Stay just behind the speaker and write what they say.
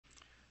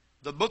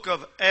the book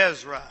of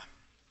Ezra.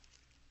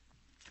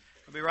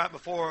 It'll be right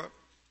before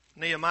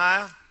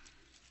Nehemiah,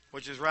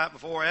 which is right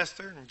before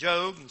Esther and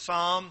Job and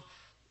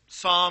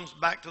Psalms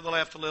back to the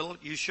left a little.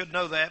 You should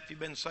know that if you've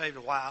been saved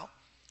a while.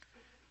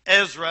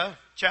 Ezra,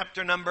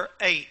 chapter number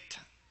 8.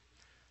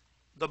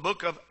 The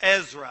book of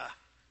Ezra,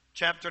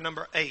 chapter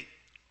number 8.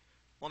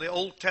 One of the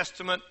Old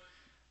Testament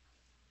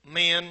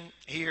men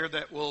here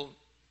that we'll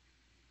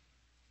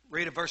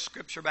read a verse of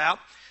scripture about.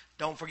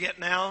 Don't forget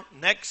now,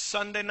 next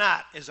Sunday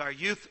night is our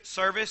youth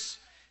service.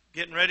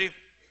 Getting ready.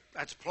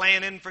 That's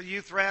planning for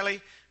youth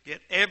rally.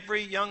 Get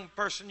every young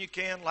person you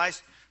can.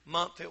 Last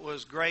month it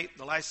was great.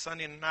 The last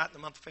Sunday night in the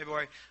month of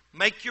February.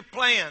 Make your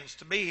plans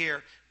to be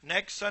here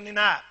next Sunday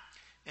night.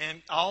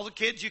 And all the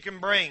kids you can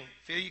bring.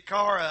 Fill your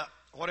car up.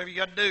 Whatever you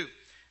got to do.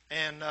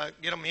 And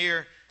get them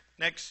here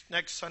next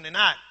Sunday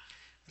night.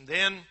 And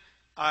then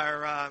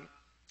our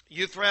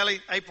youth rally,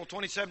 April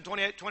 27,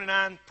 28,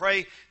 29.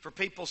 Pray for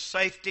people's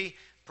safety.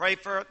 Pray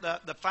for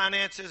the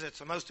finances. It's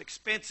the most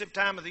expensive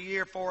time of the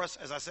year for us.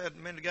 As I said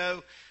a minute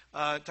ago,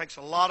 it takes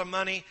a lot of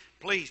money.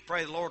 Please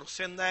pray the Lord will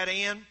send that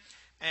in.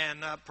 And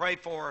pray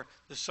for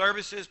the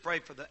services. Pray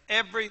for the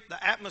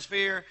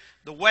atmosphere,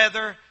 the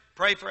weather.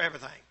 Pray for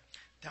everything.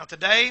 Now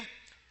today,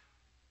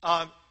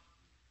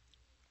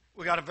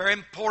 we got a very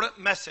important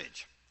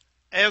message.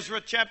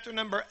 Ezra chapter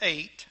number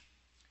 8.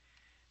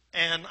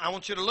 And I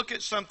want you to look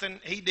at something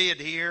he did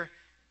here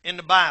in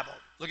the Bible.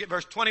 Look at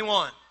verse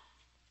 21.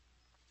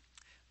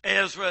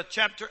 Ezra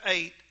chapter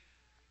 8,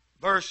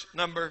 verse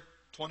number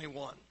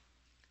 21.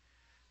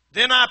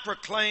 Then I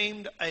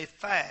proclaimed a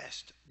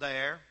fast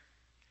there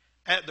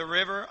at the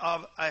river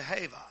of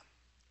Ahava,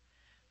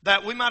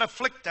 that we might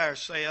afflict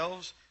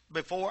ourselves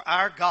before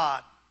our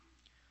God,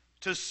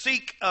 to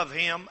seek of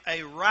him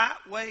a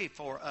right way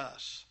for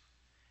us,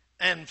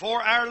 and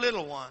for our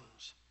little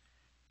ones,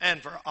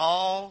 and for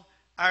all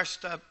our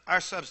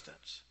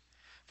substance.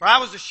 For I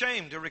was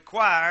ashamed to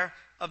require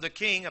of the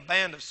king a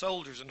band of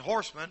soldiers and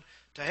horsemen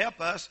to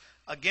help us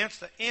against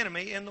the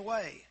enemy in the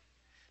way,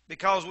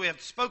 because we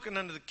have spoken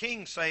unto the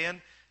king,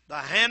 saying, the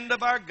hand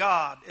of our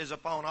God is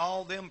upon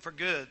all them for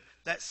good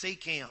that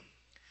seek him.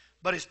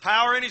 But his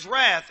power and his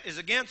wrath is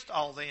against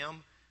all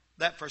them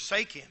that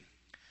forsake him.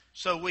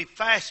 So we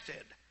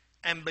fasted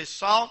and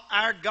besought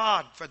our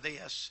God for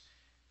this,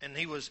 and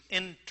he was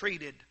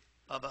entreated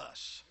of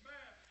us.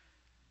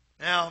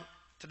 Now,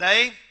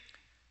 today,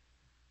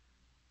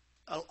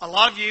 a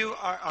lot of you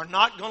are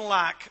not going to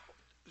like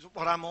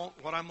what I'm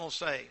going to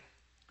say.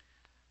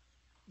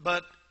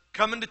 But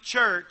coming to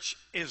church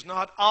is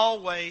not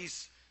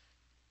always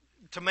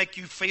to make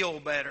you feel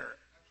better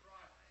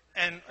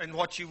and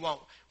what you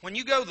want. When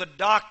you go to the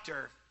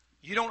doctor,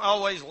 you don't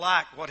always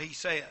like what he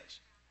says.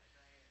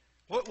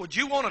 What would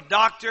you want a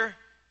doctor?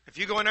 If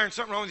you go in there and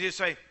something wrong with you,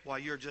 say, well,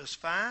 you're just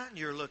fine.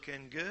 You're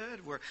looking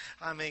good.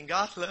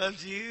 God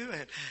loves you.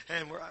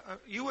 And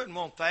you wouldn't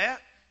want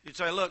that. You'd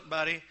say, look,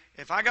 buddy,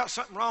 if I got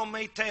something wrong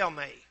with me, tell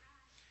me.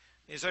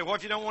 You say, well,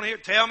 if you don't want to hear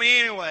it, tell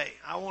me anyway.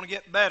 I want to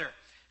get better.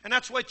 And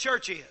that's the way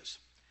church is.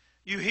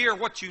 You hear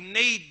what you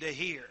need to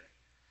hear.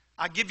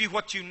 I give you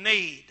what you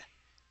need.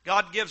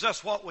 God gives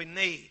us what we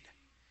need.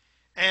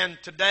 And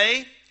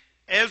today,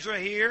 Ezra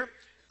here,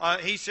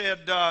 he said,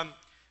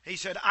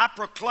 I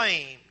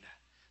proclaimed.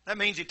 That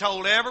means he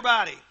told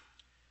everybody.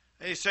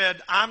 He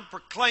said, I'm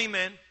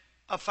proclaiming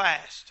a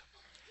fast.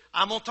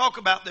 I'm going to talk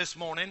about this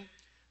morning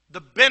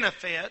the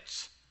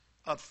benefits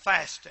of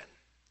fasting.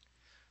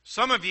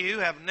 Some of you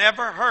have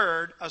never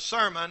heard a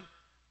sermon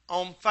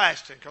on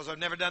fasting because I've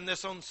never done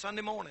this on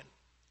Sunday morning.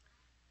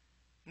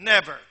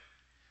 Never.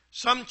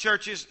 Some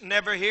churches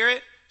never hear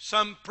it.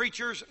 Some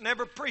preachers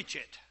never preach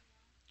it.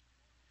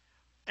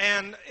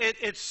 And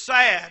it's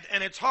sad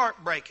and it's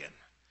heartbreaking.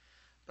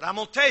 But I'm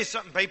going to tell you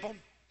something, people.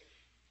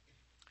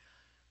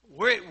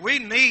 We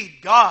need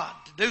God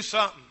to do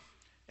something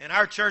in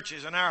our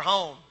churches, in our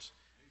homes,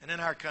 and in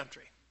our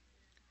country.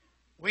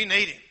 We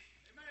need him.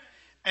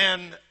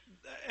 And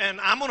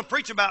I'm going to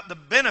preach about the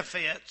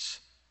benefits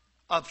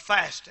of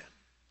fasting.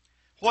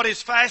 What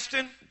is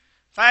fasting?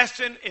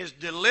 Fasting is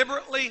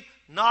deliberately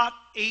not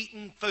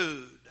eating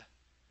food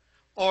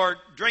or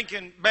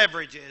drinking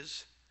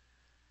beverages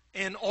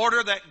in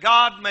order that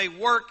God may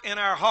work in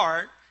our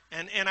heart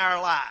and in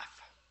our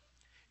life.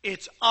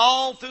 It's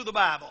all through the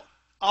Bible,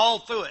 all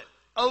through it,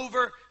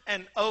 over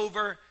and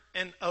over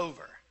and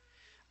over.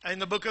 In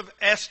the book of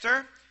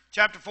Esther,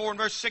 chapter 4 and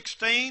verse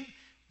 16,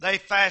 they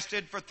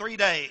fasted for 3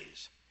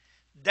 days.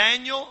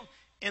 Daniel,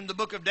 in the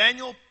book of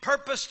Daniel,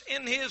 purposed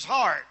in his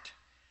heart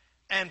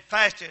and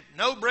fasted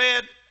no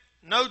bread,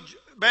 no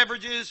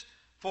beverages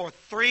for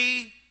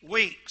 3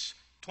 weeks,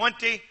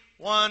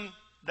 21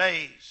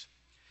 days.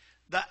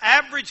 The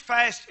average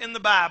fast in the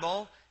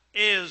Bible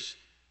is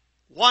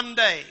 1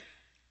 day,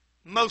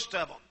 most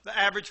of them, the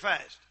average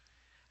fast.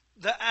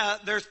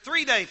 There's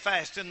 3-day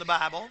fast in the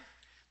Bible.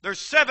 There's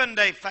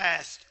 7-day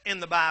fast in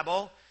the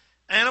Bible.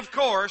 And of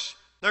course,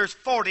 there's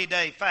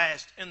 40-day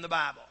fast in the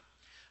Bible.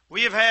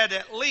 We have had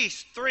at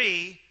least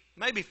 3,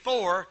 maybe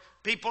 4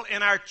 people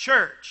in our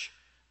church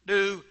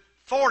do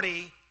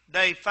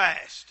 40-day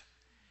fast.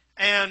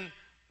 And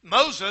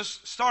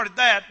Moses started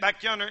that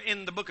back yonder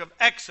in the book of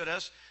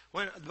Exodus,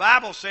 when the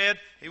Bible said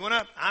he went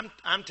up.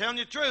 I'm telling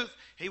you the truth.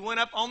 He went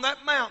up on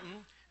that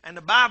mountain, and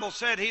the Bible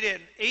said he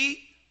didn't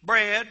eat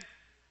bread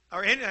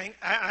or anything.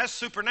 That's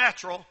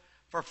supernatural,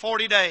 for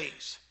 40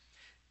 days.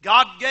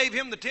 God gave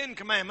him the 10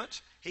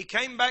 Commandments. He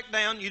came back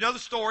down. You know the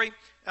story.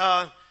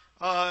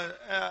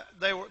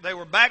 They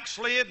were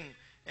backslid,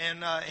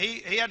 and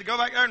he had to go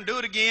back there and do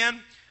it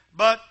again.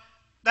 But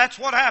that's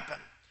what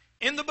happened.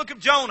 In the book of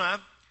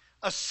Jonah,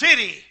 a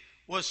city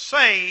was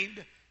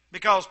saved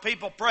because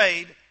people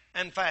prayed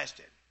and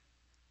fasted.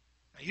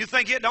 Now, you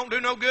think it don't do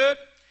no good?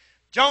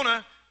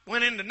 Jonah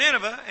went into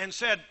Nineveh and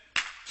said,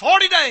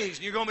 40 days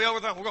and you're going to be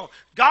overthrown.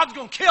 God's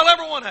going to kill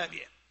every one of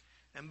you.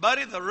 And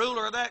buddy, the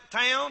ruler of that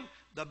town,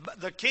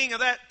 the king of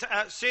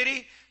that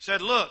city,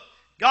 said, look,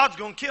 God's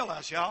going to kill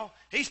us, y'all.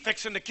 He's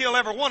fixing to kill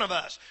every one of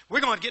us. We're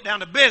going to get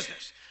down to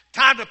business.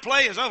 Time to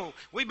play is over.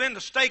 We've been to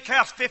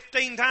steakhouse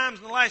 15 times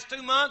in the last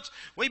 2 months.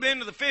 We've been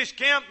to the fish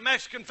camp,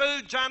 Mexican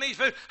food, Chinese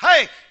food.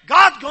 Hey,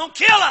 God's going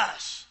to kill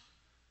us.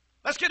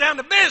 Let's get down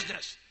to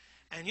business.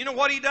 And you know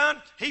what he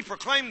done? He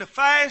proclaimed the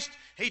fast.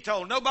 He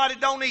told nobody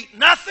don't eat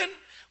nothing.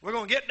 We're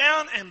going to get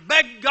down and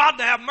beg God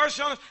to have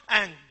mercy on us.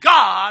 And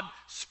God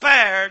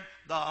spared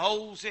the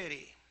whole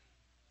city.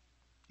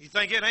 You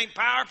think it ain't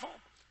powerful?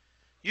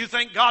 You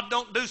think God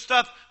don't do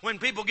stuff when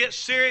people get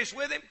serious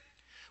with him?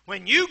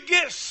 When you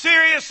get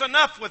serious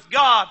enough with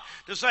God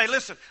to say,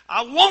 listen,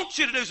 I want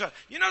you to do something.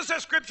 You notice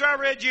that scripture I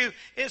read you?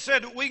 It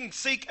said that we can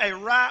seek a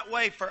right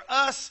way for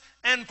us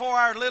and for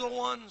our little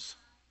ones.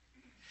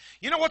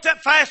 You know what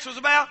that fast was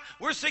about?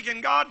 We're seeking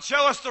God to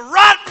show us the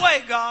right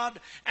way, God,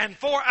 and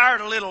for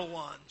our little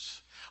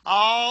ones.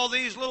 All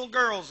these little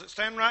girls that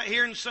stand right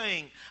here and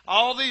sing,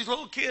 all these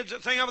little kids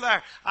that sing over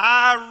there,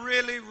 I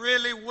really,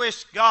 really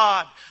wish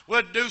God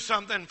would do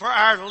something for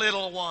our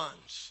little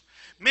ones.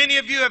 Many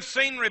of you have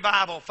seen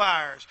revival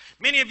fires.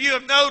 Many of you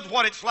have known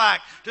what it's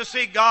like to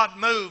see God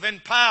move in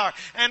power.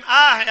 And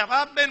I have.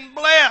 I've been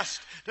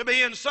blessed to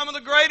be in some of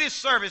the greatest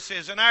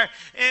services in our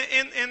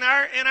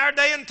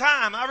day and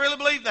time. I really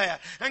believe that.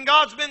 And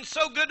God's been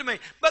so good to me.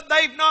 But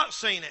they've not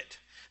seen it.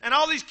 And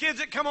all these kids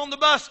that come on the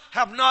bus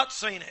have not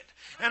seen it.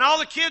 And all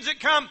the kids that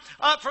come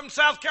up from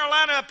South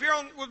Carolina up here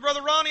with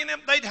Brother Ronnie and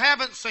them, they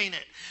haven't seen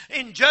it.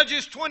 In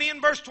Judges 20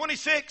 and verse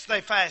 26, they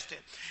fasted.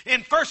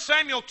 In 1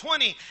 Samuel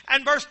 20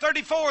 and verse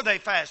 34, they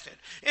fasted.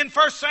 In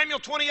 1 Samuel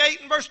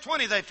 28 and verse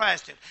 20, they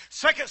fasted.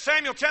 2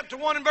 Samuel chapter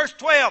 1 and verse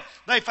 12,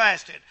 they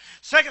fasted.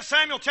 2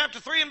 Samuel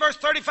chapter 3 and verse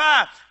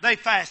 35, they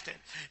fasted.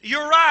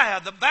 Uriah,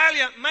 the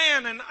valiant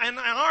man in an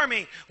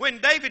army, when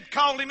David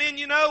called him in,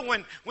 you know,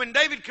 when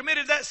David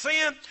committed that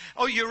sin,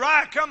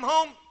 Uriah come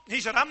home, he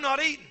said, I'm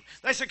not eating.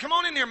 They said, come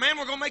on in here, man.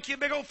 We're going to make you a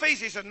big old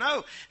feast. He said,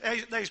 no,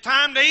 there's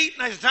time to eat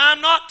and there's time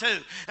not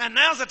to. And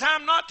now's the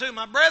time not to.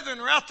 My brethren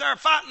are out there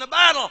fighting the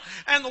battle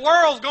and the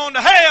world's going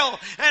to hell.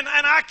 And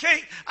I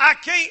can't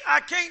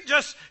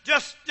just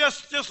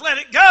let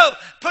it go.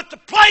 Put the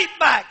plate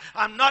back.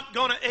 I'm not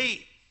going to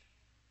eat.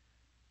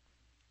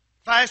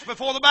 Fast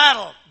before the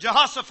battle.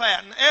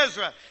 Jehoshaphat and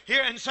Ezra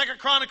here in 2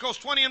 Chronicles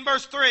 20 and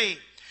verse 3.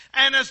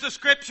 And as the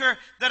scripture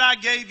that I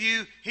gave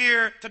you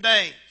here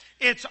today.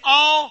 It's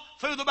all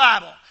through the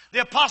Bible.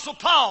 The Apostle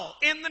Paul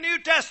in the New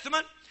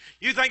Testament.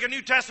 You think a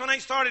New Testament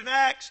ain't started in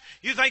Acts?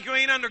 You think you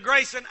ain't under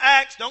grace in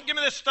Acts? Don't give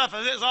me this stuff.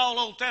 It's all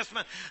Old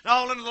Testament and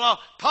all into the law.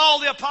 Paul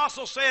the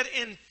Apostle said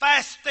in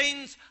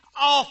fastings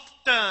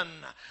often.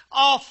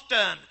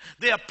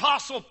 The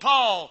Apostle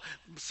Paul,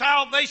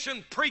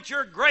 salvation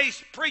preacher,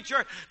 grace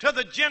preacher to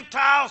the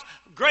Gentiles,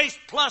 grace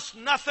plus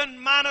nothing,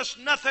 minus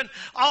nothing,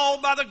 all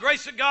by the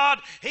grace of God.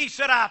 He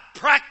said, I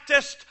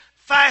practiced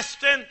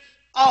fasting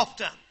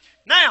often.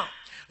 Now,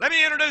 let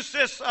me introduce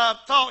this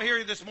thought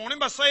here this morning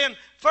by saying,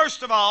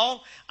 first of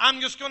all, I'm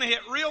just going to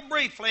hit real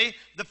briefly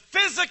the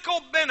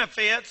physical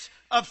benefits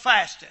of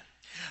fasting.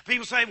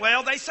 People say,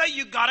 well, they say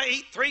you've got to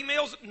eat 3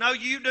 meals. No,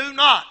 you do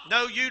not.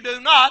 No, you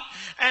do not.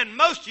 And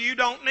most of you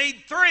don't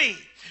need 3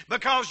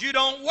 because you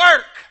don't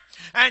work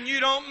and you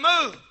don't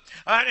move.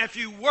 If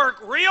you work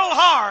real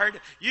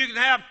hard, you can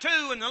have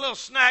 2 and a little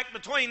snack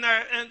between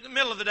there in the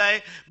middle of the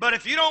day. But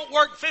if you don't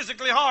work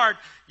physically hard,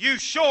 you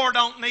sure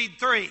don't need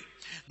 3.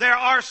 There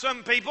are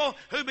some people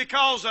who,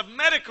 because of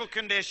medical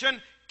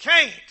condition,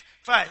 can't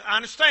fast. I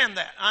understand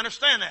that.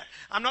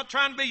 I'm not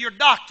trying to be your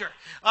doctor,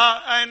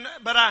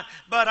 but about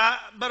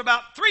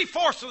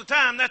 3/4 of the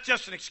time that's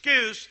just an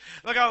excuse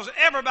because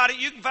everybody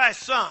you can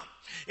fast some.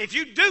 If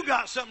you do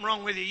got something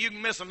wrong with you, you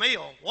can miss a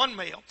meal, 1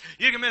 meal.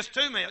 You can miss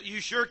 2 meals.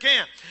 You sure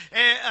can.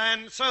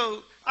 And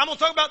so I'm going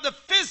to talk about the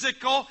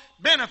physical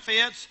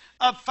benefits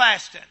of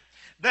fasting.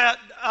 That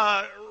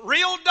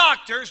real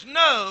doctors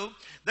know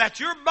that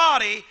your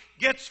body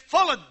gets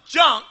full of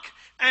junk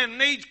and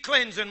needs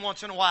cleansing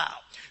once in a while.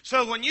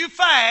 So when you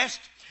fast,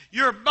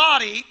 your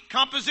body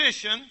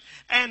composition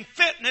and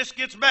fitness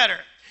gets better.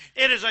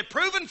 It is a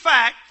proven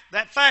fact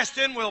that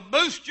fasting will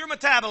boost your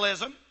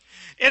metabolism.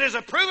 It is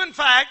a proven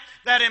fact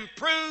that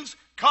improves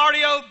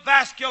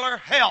cardiovascular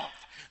health.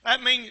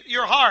 That means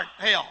your heart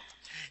health.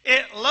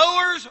 It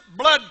lowers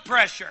blood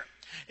pressure.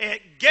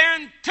 It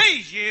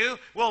guarantees you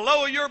will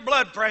lower your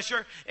blood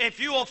pressure if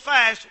you will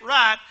fast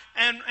right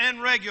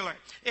and regular.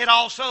 It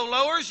also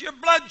lowers your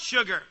blood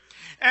sugar.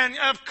 And,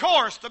 of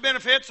course, the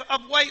benefits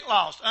of weight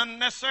loss,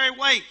 unnecessary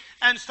weight,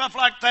 and stuff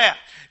like that.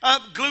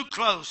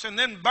 Glucose, and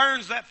then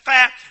burns that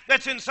fat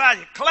that's inside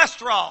you.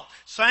 Cholesterol,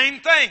 same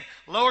thing.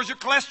 Lowers your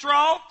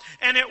cholesterol,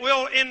 and it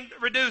will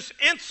reduce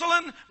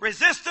insulin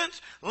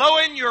resistance,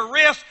 lowering your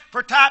risk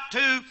for type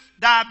 2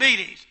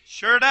 diabetes.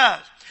 Sure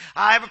does.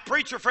 I have a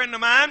preacher friend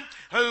of mine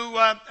who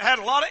had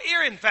a lot of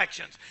ear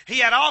infections. He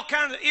had all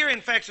kinds of ear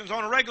infections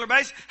on a regular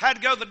basis, had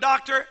to go to the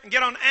doctor and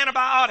get on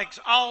antibiotics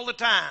all the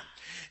time.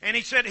 And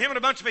he said him and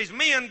a bunch of his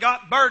men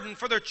got burdened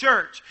for their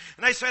church.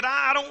 And they said,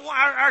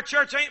 our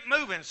church ain't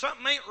moving.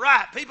 Something ain't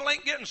right. People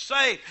ain't getting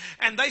saved.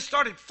 And they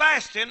started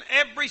fasting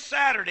every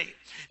Saturday.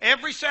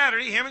 Every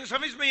Saturday, him and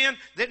some of his men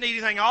didn't eat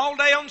anything all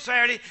day on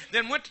Saturday,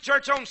 then went to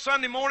church on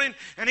Sunday morning.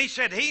 And he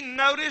said he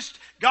noticed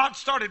God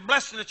started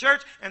blessing the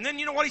church. And then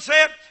you know what he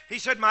said? He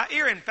said, my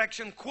ear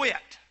infection quit.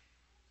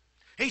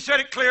 He said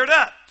it cleared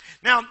up.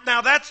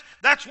 Now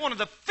that's one of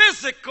the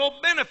physical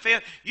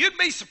benefits. You'd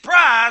be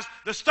surprised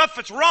the stuff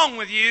that's wrong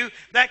with you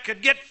that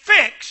could get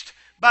fixed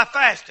by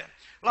fasting.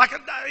 Like,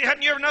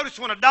 hadn't you ever noticed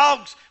when a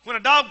dog's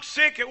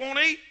sick, it won't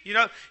eat? You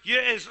know,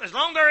 as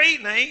long as they're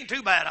eating, they ain't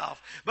too bad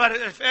off. But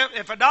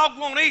if a dog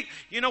won't eat,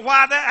 you know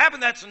why that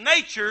happened? That's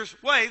nature's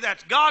way.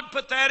 That's God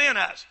put that in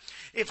us.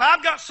 If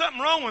I've got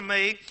something wrong with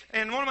me,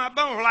 and one of my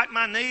bones, like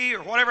my knee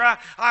or whatever,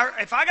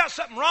 if I got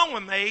something wrong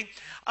with me,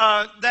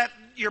 that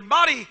your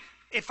body.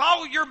 If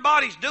all your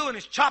body's doing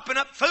is chopping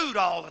up food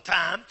all the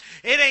time,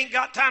 it ain't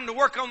got time to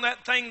work on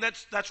that thing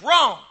that's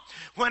wrong.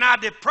 When I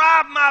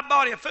deprive my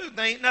body of food,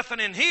 there ain't nothing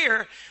in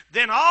here,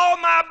 then all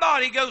my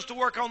body goes to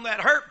work on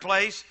that hurt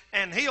place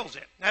and heals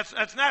it.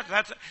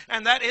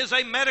 And that is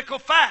a medical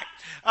fact.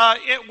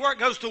 It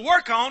goes to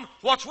work on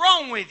what's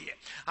wrong with you.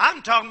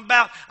 I'm talking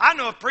about, I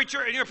know a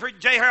preacher,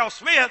 J. Harold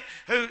Smith,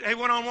 who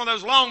went on one of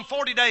those long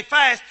 40-day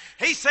fasts.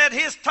 He said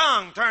his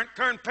tongue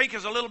turned pink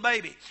as a little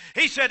baby.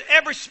 He said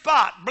every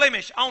spot,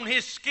 blemish on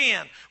his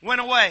skin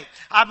went away.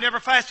 I've never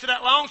fasted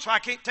that long, so I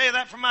can't tell you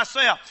that for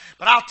myself.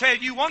 But I'll tell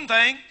you one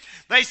thing.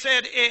 They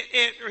said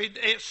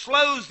it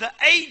slows the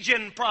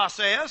aging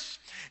process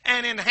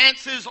and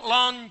enhances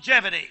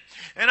longevity.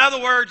 In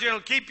other words, it'll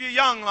keep you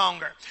young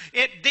longer.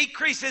 It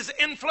decreases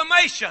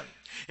inflammation.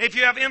 If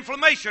you have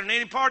inflammation in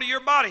any part of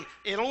your body,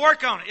 it'll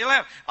work on it.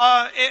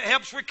 It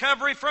helps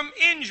recovery from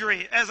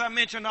injury, as I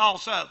mentioned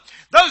also.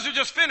 Those are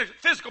just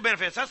physical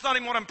benefits. That's not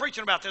even what I'm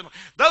preaching about this.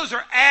 Those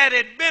are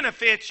added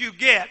benefits you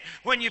get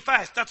when you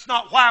fast. That's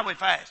not why we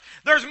fast.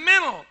 There's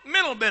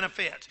mental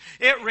benefits.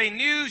 It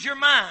renews your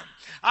mind.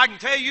 I can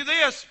tell you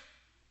this.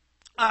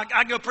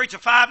 I go preach a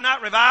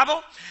 5-night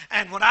revival,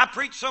 and when I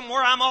preach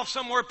somewhere, I'm off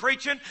somewhere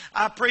preaching.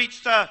 I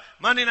preached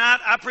Monday night,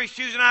 I preached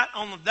Tuesday night.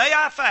 On the day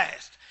I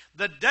fast,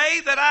 the day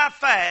that I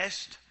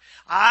fast,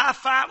 I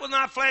fight with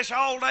my flesh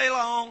all day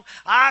long.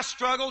 I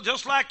struggle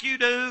just like you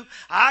do.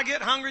 I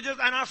get hungry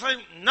and I say,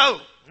 no,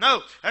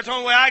 that's the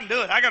only way I can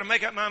do it. I got to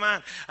make up my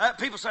mind.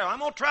 People say, well, I'm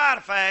going to try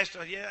to fast.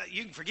 Yeah,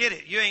 you can forget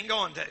it. You ain't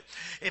going to.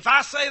 If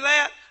I say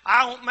that,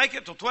 I won't make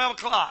it till 12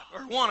 o'clock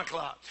or 1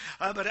 o'clock.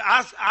 But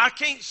I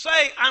can't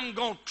say I'm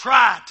going to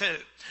try to.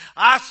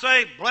 I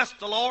say, bless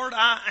the Lord,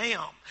 I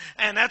am.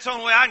 And that's the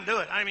only way I can do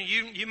it. I mean,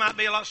 you might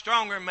be a lot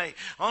stronger than me.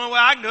 The only way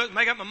I can do it is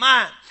make up my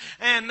mind.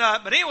 And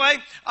but anyway,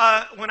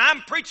 when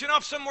I'm preaching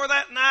off somewhere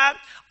that night,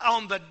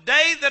 on the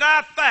day that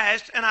I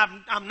fast, and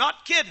I'm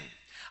not kidding,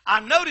 I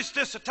noticed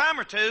this a time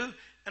or two,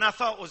 and I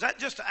thought, was that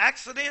just an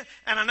accident?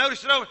 And I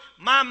noticed it over.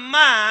 My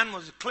mind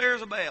was as clear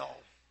as a bell.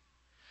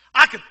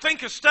 I could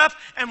think of stuff,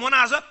 and when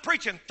I was up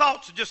preaching,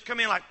 thoughts would just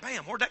come in like,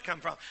 bam, where'd that come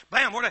from?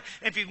 Bam, where'd that?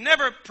 If you've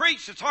never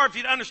preached, it's hard for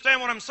you to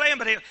understand what I'm saying,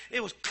 but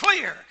it was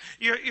clear.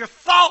 Your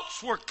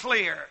thoughts were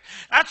clear.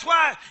 That's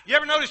why, you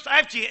ever notice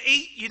after you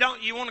eat,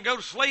 you want to go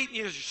to sleep, and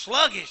you're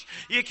sluggish.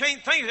 You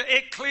can't think.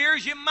 It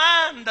clears your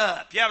mind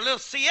up. You have a little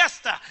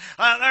siesta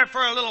there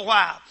for a little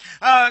while.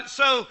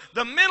 So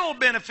the mental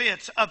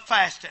benefits of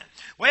fasting.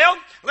 Well,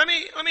 let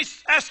me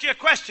ask you a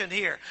question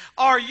here.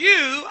 Are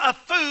you a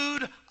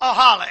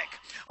foodaholic?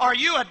 Are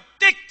you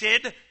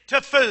addicted to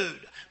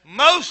food?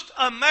 Most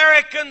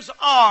Americans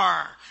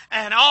are.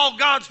 And all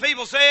God's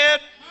people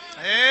said,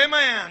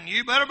 amen.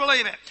 You better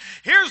believe it.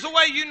 Here's the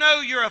way you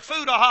know you're a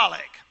foodaholic.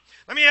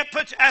 Let me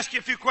ask you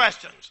a few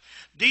questions.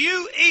 Do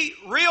you eat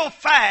real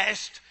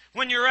fast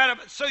when you're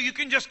so you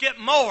can just get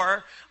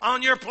more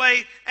on your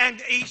plate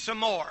and eat some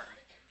more?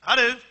 I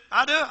do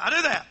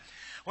that.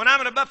 When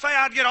I'm at a buffet,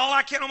 I'd get all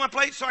I can on my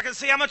plate so I can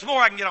see how much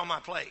more I can get on my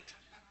plate.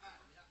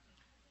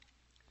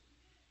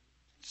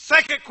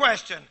 Second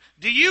question,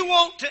 do you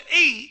want to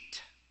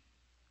eat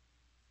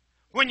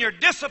when you're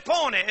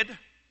disappointed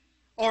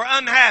or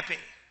unhappy?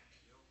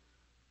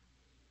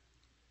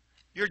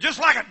 You're just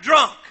like a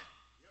drunk.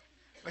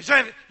 They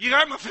say, you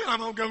hurt my feelings, I'm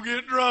going to go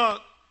get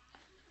drunk.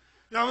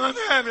 I'm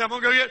unhappy, I'm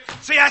going to go get...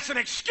 See, that's an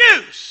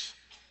excuse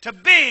to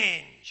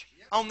binge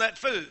on that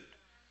food.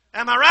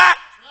 Am I right?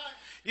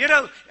 You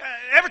know,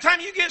 every time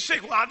you get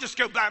sick, well, I'll just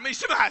go buy me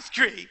some ice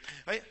cream.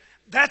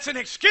 That's an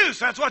excuse.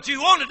 That's what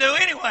you want to do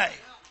anyway.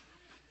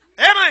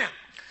 Amen.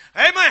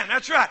 Amen.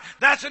 That's right.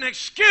 That's an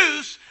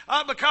excuse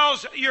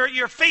because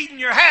you're feeding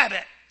your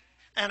habit.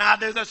 And I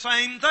do the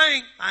same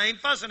thing. I ain't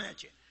fussing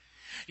at you.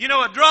 You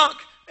know,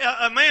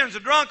 a man's a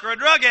drunk or a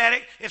drug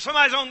addict. If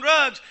somebody's on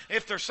drugs,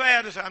 if they're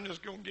sad, they say, I'm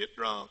just going to get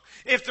drunk.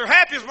 If they're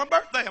happy, it's my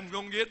birthday, I'm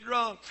going to get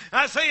drunk.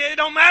 I say, it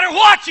don't matter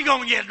what, you're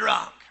going to get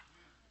drunk.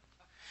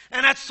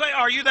 And that's say,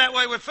 are you that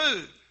way with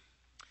food?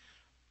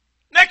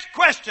 Next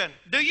question.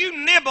 Do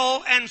you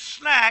nibble and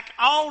snack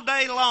all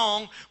day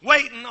long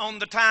waiting on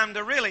the time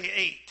to really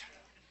eat?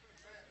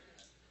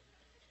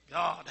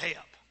 God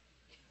help.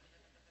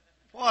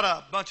 What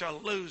a bunch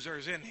of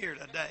losers in here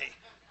today.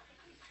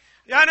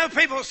 Yeah, I know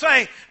people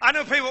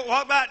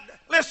walk by.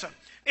 Listen,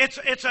 it's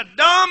a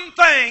dumb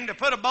thing to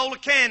put a bowl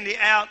of candy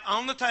out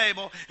on the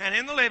table and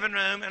in the living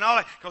room and all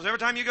that. Because every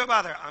time you go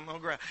by there, I'm going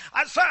to grab.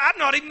 I've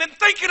not even been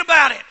thinking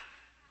about it.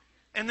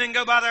 And then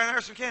go by there and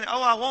there's some candy.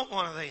 Oh, I want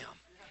one of them.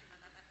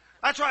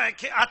 That's right.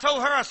 I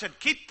told her, I said,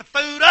 keep the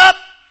food up.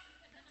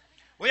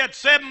 We had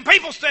 7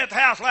 people stay at the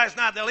house last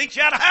night. They'll eat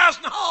you out of house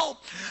and home.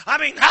 I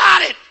mean,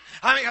 hide it.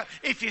 I mean,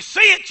 if you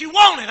see it, you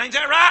want it. Ain't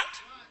that right?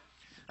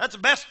 That's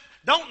the best.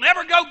 Don't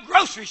never go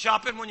grocery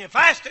shopping when you're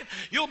fasting.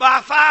 You'll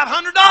buy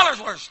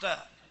 $500 worth of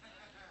stuff.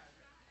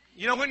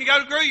 You know when you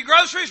go to your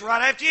groceries?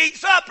 Right after you eat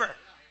supper.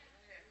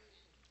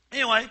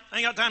 Anyway, I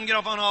ain't got time to get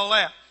off on all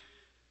that.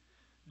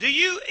 Do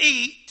you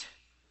eat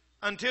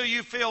until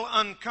you feel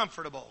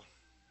uncomfortable?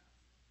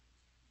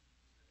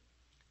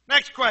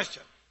 Next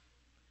question.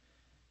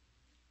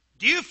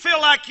 Do you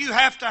feel like you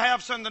have to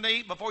have something to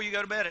eat before you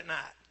go to bed at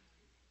night?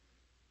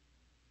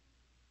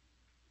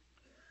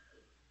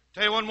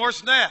 Tell you one worse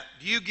than that.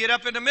 Do you get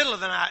up in the middle of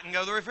the night and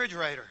go to the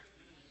refrigerator?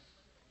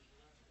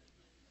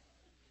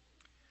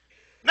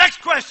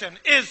 Next question.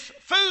 Is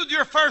food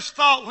your first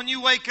thought when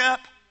you wake up?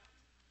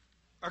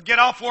 Or get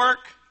off work?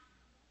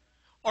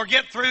 Or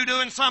get through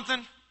doing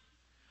something?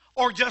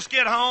 Or just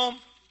get home?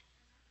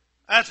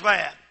 That's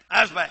bad.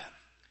 That's bad.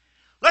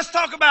 Let's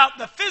talk about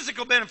the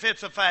physical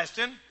benefits of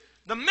fasting,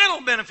 the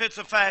mental benefits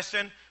of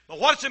fasting, but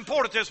what's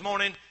important this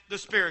morning, the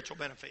spiritual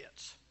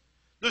benefits.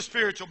 The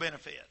spiritual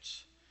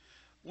benefits.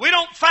 We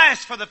don't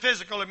fast for the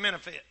physical and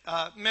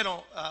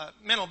mental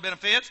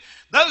benefits.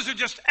 Those are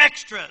just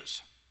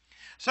extras.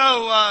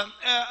 So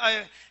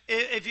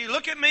if you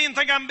look at me and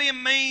think I'm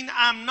being mean,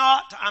 I'm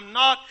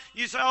not.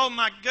 You say, oh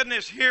my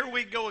goodness, here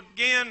we go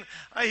again.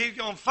 He's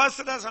going to fuss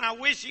at us, and I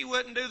wish he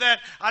wouldn't do that.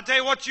 I tell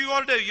you what you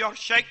ought to do. You ought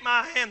to shake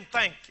my hand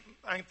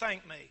and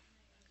thank me.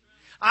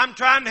 I'm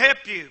trying to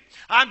help you.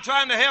 I'm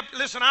trying to help.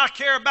 Listen, I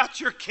care about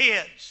your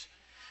kids.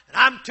 And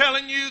I'm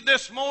telling you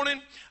this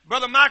morning,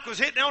 Brother Mike was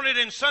hitting on it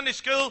in Sunday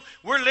school.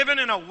 We're living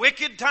in a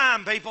wicked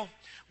time, people.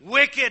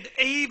 Wicked,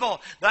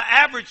 evil. The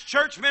average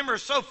church member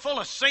is so full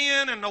of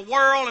sin in the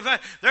world.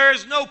 There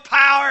is no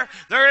power.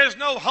 There is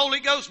no Holy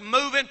Ghost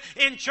moving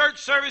in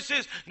church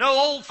services. No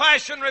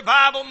old-fashioned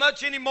revival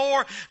much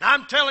anymore. And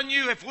I'm telling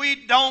you, if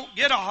we don't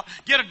get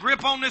a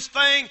grip on this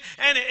thing,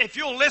 and if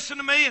you'll listen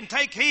to me and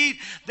take heed,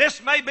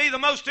 this may be the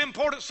most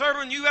important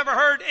sermon you ever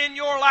heard in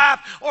your life,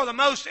 or the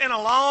most in a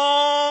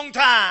long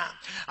time.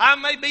 I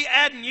may be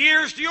adding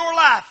years to your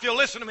life if you'll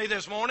listen to me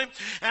this morning,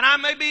 and I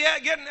may be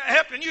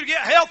helping you to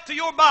get health to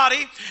your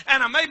body,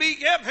 and I may be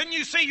helping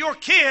you see your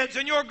kids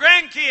and your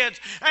grandkids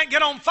and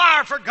get on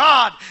fire for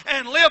God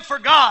and live for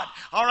God.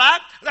 All right?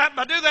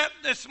 I do that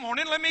this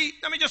morning. Let me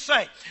just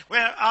say,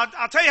 well,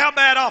 I'll tell you how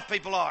bad off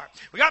people are.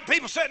 We got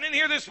people sitting in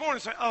here this morning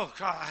saying, oh,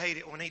 God, I hate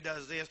it when he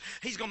does this.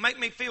 He's going to make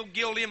me feel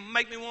guilty and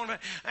make me want to.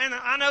 And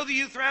I know the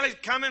youth rally's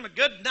coming, but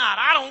good night.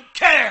 I don't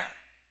care.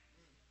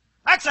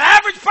 That's the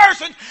average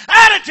person's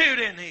attitude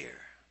in here.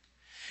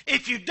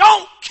 If you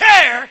don't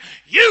care,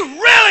 you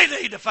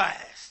really need to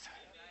fast.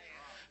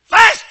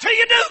 Fast till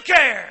you do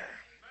care.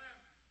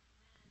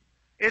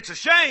 It's a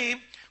shame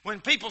when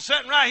people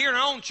sitting right here in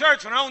our own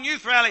church, in our own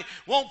youth rally,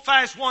 won't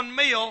fast one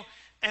meal,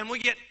 and we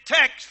get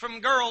texts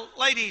from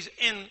ladies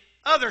in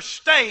other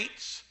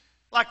states,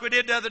 like we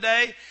did the other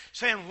day,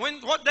 saying,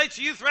 what date's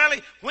the youth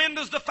rally? When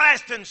does the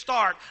fasting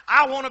start?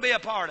 I want to be a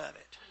part of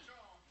it.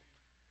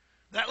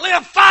 That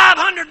live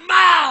 500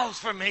 miles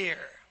from here.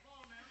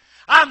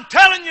 I'm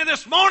telling you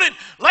this morning,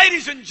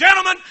 ladies and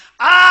gentlemen,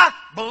 I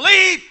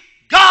believe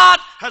God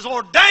has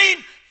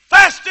ordained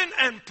fasting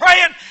and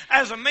praying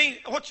as a means.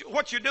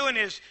 What you're doing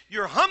is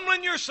you're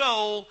humbling your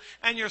soul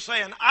and you're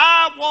saying,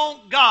 I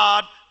want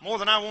God more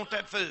than I want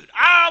that food.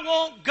 I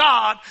want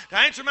God to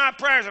answer my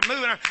prayers and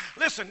move.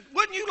 Listen,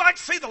 wouldn't you like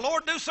to see the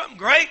Lord do something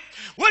great?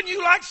 Wouldn't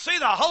you like to see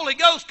the Holy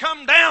Ghost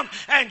come down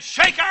and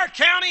shake our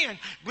county and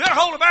get a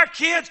hold of our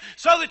kids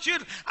so that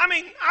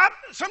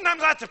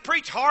sometimes I have to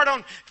preach hard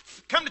on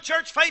come to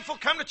church faithful,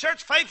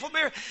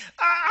 beer.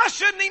 I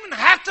shouldn't even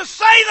have to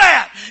say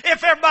that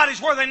if everybody's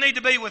where they need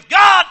to be with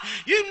God.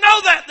 You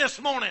know that this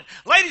morning.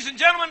 Ladies and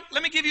gentlemen,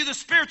 let me give you the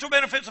spiritual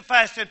benefits of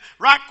fasting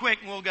right quick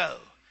and we'll go.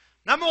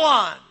 Number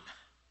 1,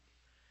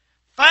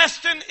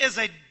 fasting is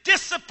a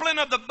discipline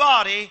of the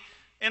body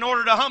in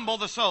order to humble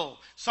the soul.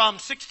 Psalm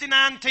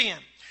 69:10.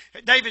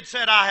 David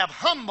said, I have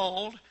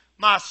humbled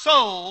my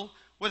soul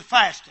with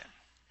fasting.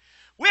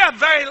 We have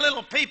very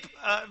little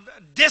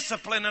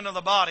discipline into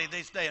the body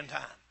this day and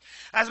time.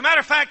 As a matter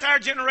of fact, our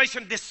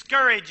generation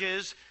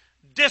discourages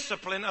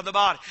discipline of the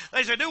body.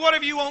 They say, do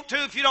whatever you want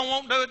to. If you don't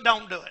want to do it,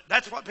 don't do it.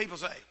 That's what people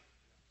say.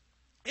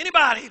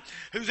 Anybody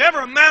who's ever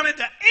amounted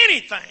to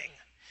anything,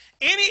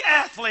 any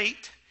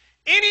athlete,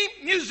 any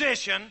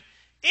musician,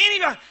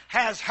 anybody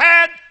has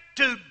had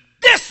to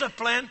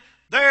discipline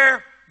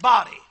their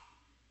body.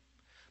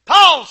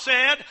 Paul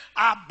said,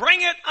 I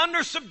bring it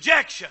under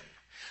subjection.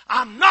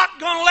 I'm not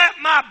going to let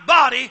my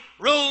body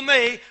rule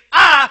me.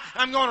 I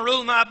am going to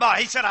rule my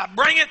body. He said, I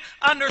bring it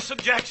under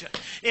subjection.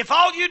 If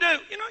all you do,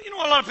 you know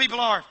what a lot of people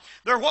are?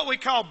 They're what we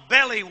call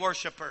belly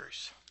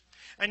worshipers.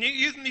 And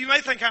you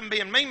may think I'm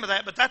being mean by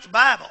that, but that's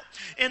Bible.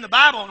 In the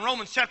Bible, in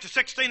Romans chapter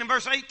 16 and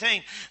verse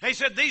 18, he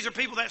said, these are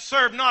people that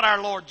serve not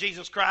our Lord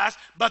Jesus Christ,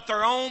 but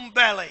their own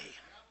belly.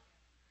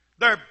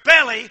 Their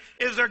belly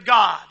is their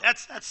God.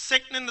 That's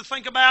sickening to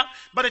think about,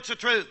 but it's the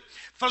truth.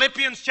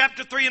 Philippians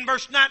chapter 3 and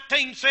verse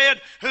 19 said,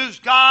 whose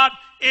God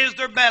is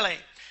their belly.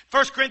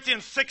 1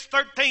 Corinthians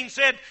 6:13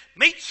 said,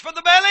 meats for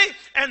the belly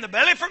and the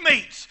belly for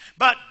meats,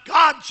 but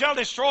God shall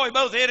destroy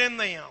both it and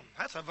them.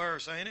 That's a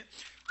verse, ain't it?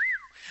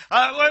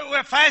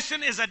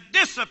 Fasting is a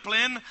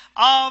discipline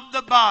of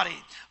the body.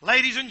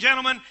 Ladies and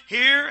gentlemen,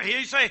 here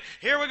you say,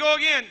 here we go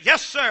again.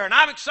 Yes, sir, and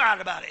I'm excited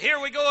about it. Here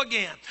we go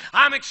again.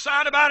 I'm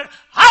excited about it.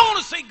 I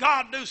want to see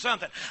God do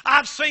something.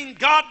 I've seen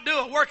God do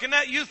a work in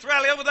that youth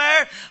rally over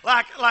there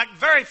like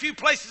very few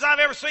places I've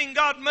ever seen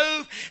God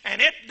move,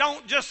 and it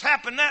don't just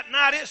happen that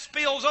night. It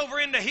spills over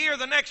into here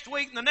the next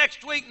week, and the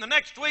next week, and the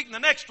next week, and the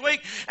next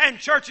week, and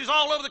churches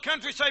all over the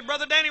country say,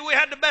 Brother Danny, we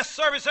had the best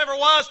service ever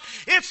was.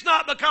 It's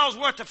not because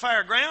we're at the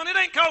fairground. It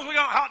ain't because we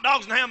got hot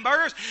dogs and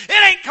hamburgers.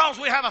 It ain't because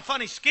we have a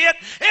funny skit.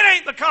 It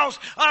ain't because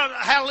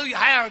Hallelujah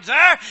Howard's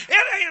there.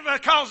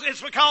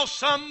 It's because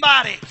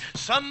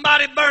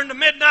somebody burned the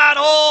midnight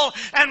oil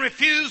and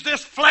refused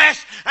this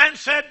flesh and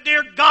said,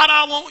 Dear God,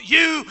 I want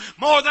you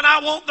more than I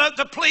want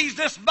to please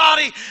this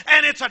body.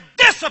 And it's a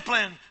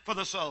discipline for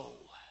the soul.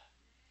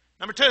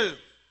 Number 2,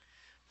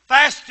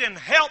 fasting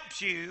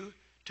helps you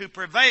to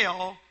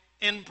prevail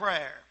in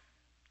prayer.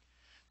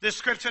 This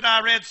scripture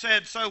that I read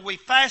said, so we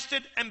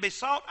fasted and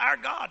besought our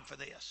God for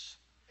this.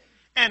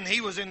 And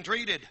he was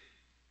entreated,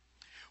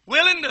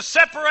 willing to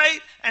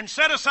separate and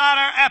set aside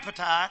our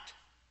appetite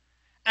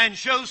and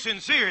show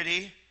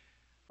sincerity.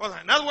 Well,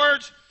 in other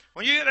words,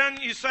 when you get done,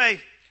 you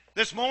say,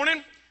 this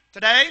morning,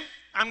 today,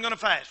 I'm going to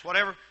fast,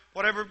 whatever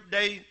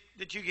day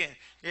that you can.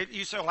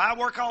 You say, well, I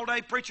work all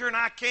day, preacher, and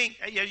I can't.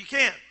 Yeah, you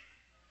can.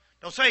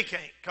 Don't say you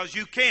can't, because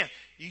you can.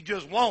 You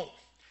just won't.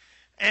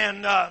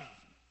 And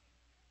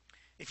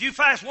if you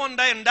fast one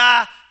day and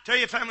die, tell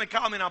your family,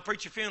 call me and I'll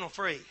preach your funeral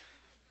free.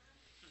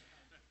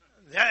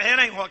 It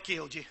ain't what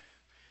killed you.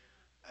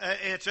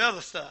 It's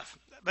other stuff.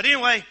 But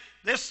anyway,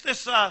 this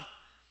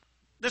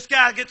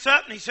guy gets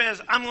up and he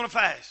says, I'm going to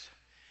fast.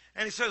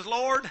 And he says,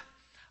 Lord,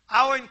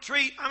 I'm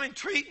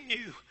entreating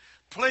you.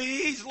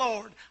 Please,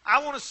 Lord,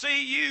 I want to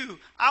see you.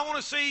 I want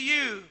to see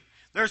you.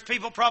 There's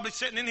people probably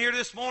sitting in here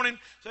this morning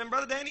saying,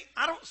 Brother Danny,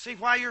 I don't see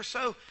why you're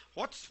so,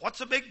 what's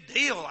the big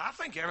deal? I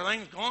think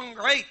everything's going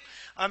great.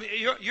 I mean,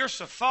 you're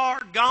so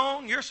far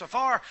gone. You're so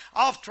far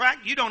off track.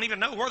 You don't even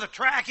know where the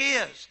track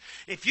is.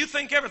 If you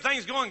think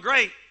everything's going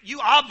great, you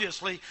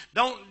obviously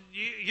don't,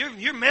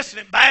 you're missing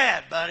it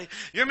bad, buddy.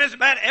 You're missing it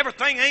bad.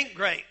 Everything ain't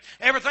great.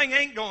 Everything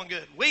ain't going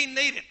good. We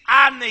need it.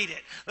 I need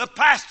it. The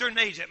pastor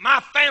needs it. My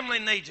family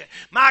needs it.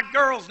 My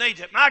girls need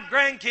it. My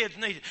grandkids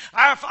need it.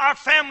 Our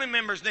family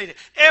members need it.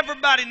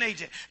 Everybody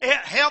needs it. It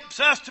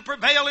helps us to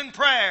prevail in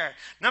prayer.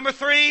 Number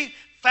 3,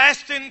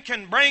 fasting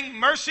can bring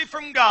mercy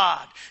from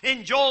God.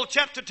 In Joel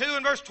chapter 2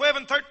 and verse 12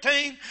 and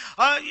 13,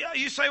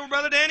 you say, well,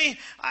 Brother Danny,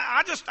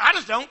 I just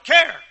don't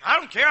care. I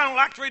don't care. I don't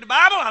like to read the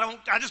Bible.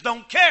 I just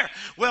don't care.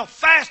 Well,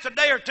 fast a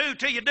day or two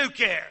till you do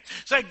care.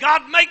 Say,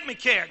 God, make me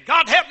care.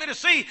 God, help me to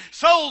see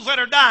souls that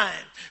are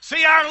dying.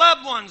 See our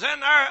loved ones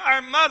and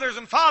our mothers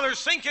and fathers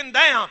sinking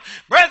down.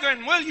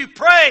 Brethren, will you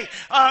pray?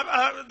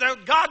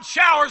 God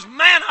showers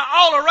manna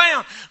all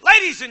around.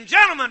 Ladies and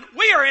gentlemen,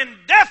 we are in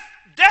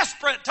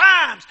desperate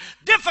times,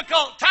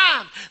 difficult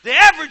times. The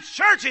average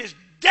church is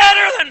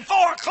deader than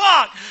 4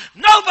 o'clock.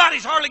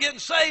 Nobody's hardly getting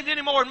saved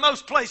anymore in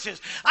most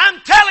places. I'm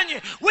telling you,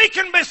 we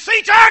can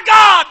beseech our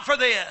God for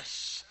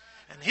this,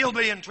 and he'll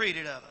be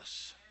entreated of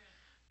us.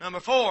 Number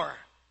 4,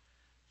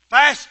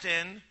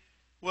 fasting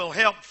will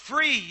help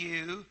free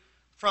you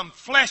from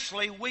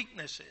fleshly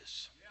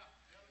weaknesses.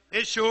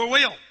 It sure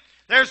will.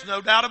 There's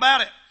no doubt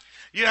about it.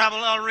 You have a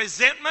lot of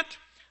resentment,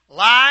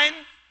 lying,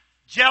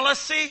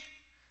 jealousy,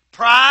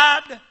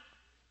 pride.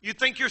 You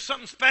think you're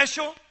something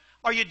special?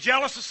 Are you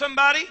jealous of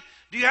somebody?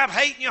 Do you have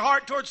hate in your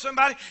heart towards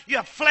somebody? You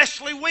have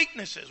fleshly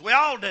weaknesses. We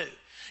all do.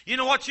 You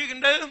know what you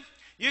can do?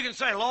 You can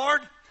say,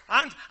 Lord,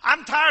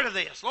 I'm tired of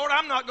this. Lord,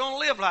 I'm not going to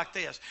live like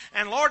this.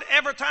 And Lord,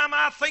 every time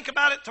I think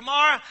about it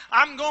tomorrow,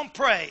 I'm going to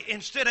pray.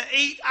 Instead of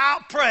eat,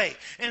 I'll pray.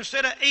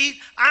 Instead of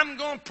eat, I'm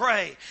going to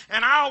pray.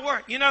 And I'll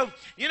work. You know,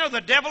 the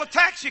devil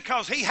attacks you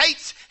because he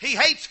hates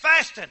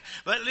fasting.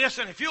 But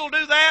listen, if you'll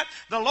do that,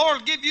 the Lord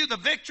will give you the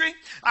victory.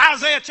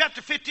 Isaiah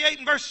chapter 58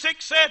 and verse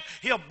 6 said,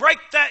 He'll break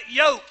that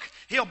yoke.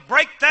 He'll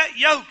break that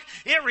yoke.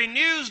 It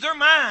renews their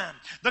mind.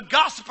 The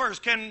gossipers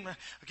can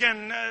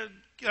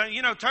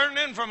turn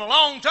in from a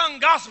long-tongued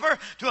gossiper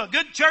to a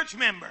good church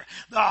member.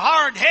 The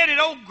hard-headed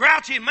old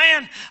grouchy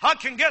man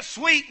can get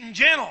sweet and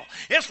gentle.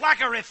 It's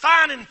like a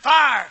refining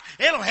fire.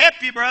 It'll help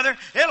you, brother.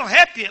 It'll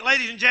help you,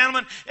 ladies and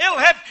gentlemen. It'll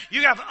help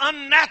you have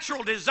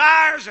unnatural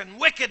desires and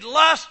wicked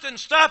lust and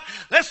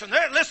stuff. Listen,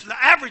 the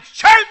average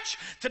church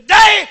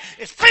today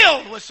is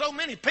filled with so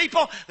many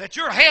people that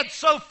your head's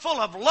so full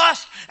of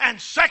lust and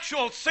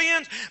sexual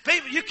sins.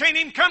 People, you can't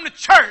even come to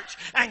church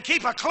and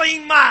keep a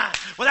clean mind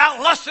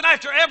without lusting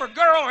after every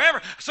girl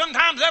or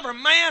sometimes every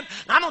man.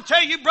 And I'm going to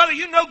tell you, brother,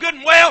 you know good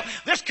and well,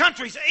 this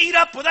country's eat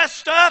up with that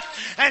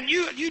stuff, and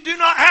you do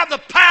not have the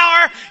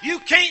power. You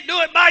can't do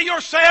it by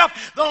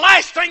yourself. The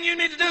last thing you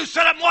need to do is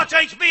sit up and watch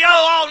HBO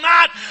all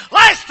night.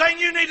 Last thing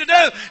you need to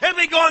do is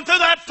be going through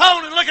that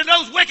phone and looking at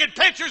those wicked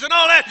pictures and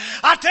all that.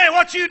 I tell you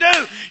what you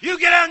do. You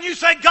get out and you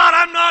say, God,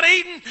 I'm not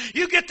eating.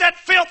 You get that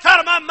filth out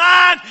of my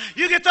mind.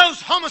 You get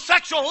those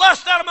homosexual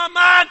lusts out of my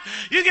mind.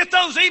 You get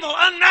those evil,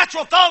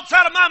 unnatural thoughts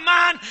out of my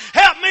mind.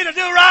 Help me to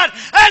do right.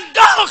 And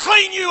God will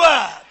clean you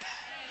up.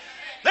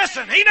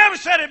 Listen, He never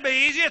said it'd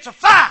be easy. It's a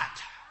fight.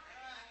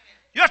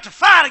 You have to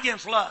fight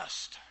against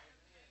lust.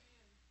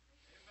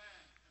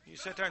 You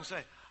sit there and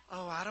say,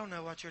 oh, I don't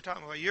know what you're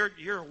talking about. You're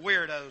a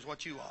weirdo is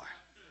what you are.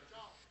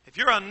 If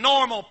you're a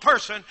normal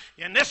person,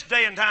 in this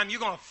day and time,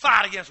 you're going to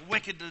fight against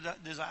wicked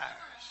desires.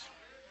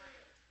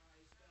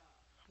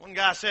 One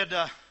guy said,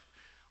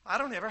 I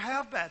don't ever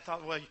have bad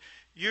thoughts. Well,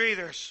 you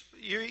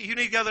need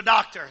to go to the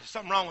doctor. There's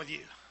something wrong with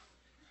you.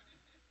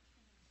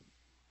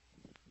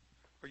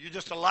 Or you're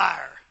just a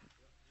liar.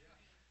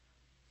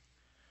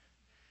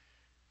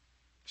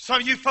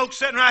 Some of you folks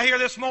sitting right here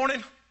this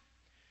morning,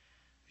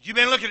 you've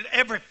been looking at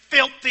every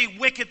filthy,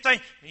 wicked thing.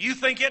 You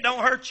think it don't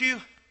hurt you?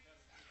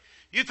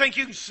 You think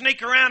you can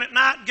sneak around at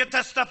night and get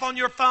that stuff on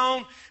your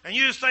phone, and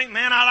you just think,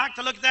 man, I like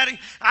to look at that.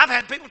 I've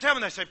had people tell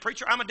me, they say,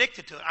 preacher, I'm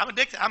addicted to it. I'm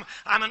addicted. I'm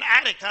an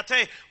addict. I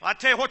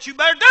tell you what you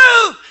better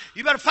do.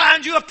 You better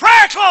find you a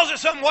prayer closet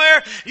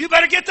somewhere. You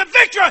better get the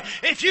victory.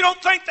 If you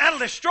don't think that'll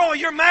destroy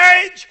your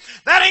marriage,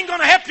 that ain't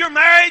going to help your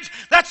marriage.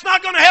 That's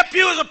not going to help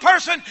you as a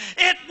person.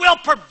 It will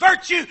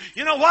pervert you.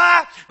 You know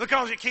why?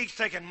 Because it keeps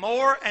taking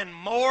more and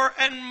more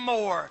and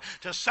more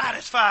to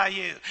satisfy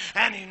you.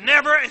 And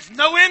it's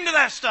no end to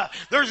that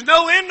stuff. There's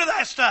no end to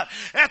that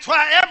stuff. That's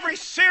why every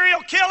serial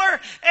killer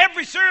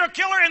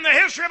in the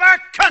history of our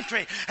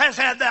country has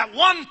had that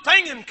one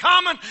thing in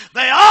common.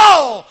 They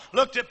all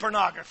looked at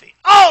pornography.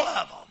 All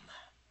of them.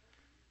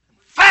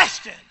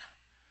 Fasting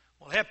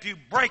will help you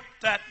break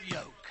that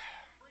yoke.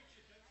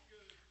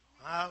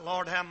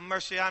 Lord have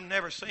mercy. I've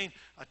never seen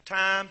a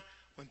time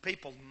when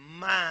people's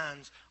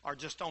minds are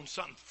just on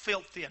something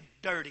filthy and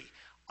dirty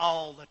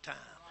all the time.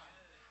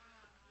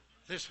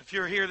 Listen, if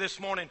you're here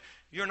this morning,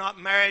 you're not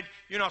married,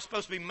 you're not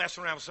supposed to be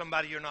messing around with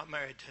somebody you're not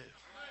married to.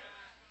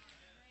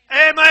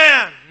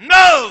 Amen.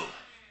 No.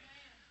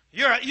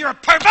 You're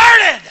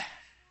perverted.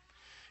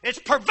 It's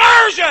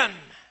perversion.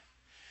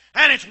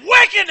 And it's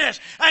wickedness.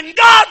 And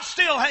God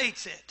still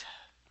hates it.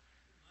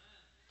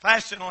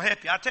 Fasting will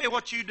help you. I tell you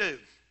what you do.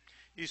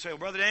 You say, well,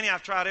 Brother Danny,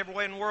 I've tried every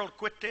way in the world to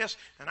quit this,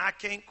 and I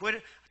can't quit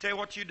it. I tell you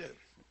what you do.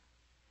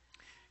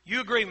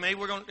 You agree with me.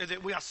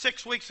 We got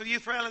 6 weeks of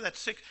youth rally.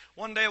 That's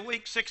 1 day a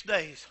week, 6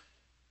 days.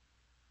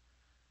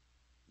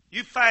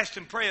 You fast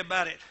and pray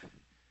about it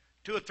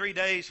 2 or 3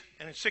 days,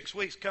 and in 6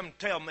 weeks, come and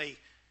tell me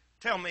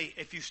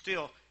if you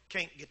still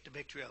can't get the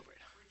victory over it.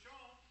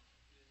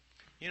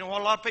 You know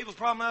what a lot of people's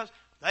problem is?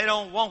 They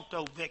don't want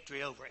no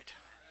victory over it.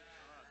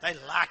 They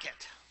like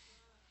it.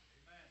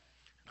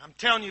 I'm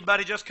telling you,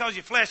 buddy, just because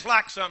your flesh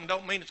likes something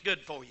don't mean it's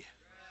good for you.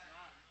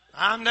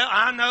 I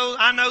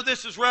know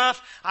this is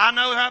rough. I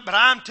know that, but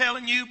I'm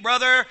telling you,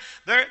 brother,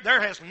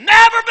 there has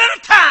never been a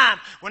time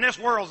when this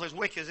world's as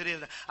wicked as it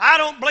is. I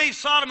don't believe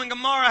Sodom and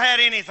Gomorrah had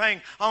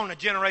anything on the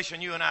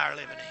generation you and I are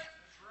living in.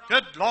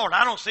 Good Lord,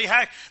 I don't see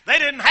how. They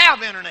didn't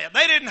have internet.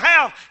 They didn't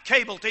have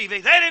cable TV.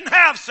 They didn't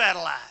have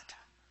satellite.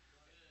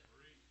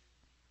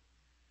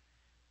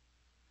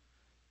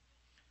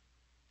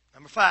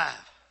 Number 5.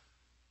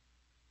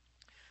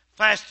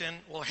 Fasting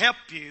will help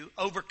you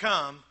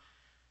overcome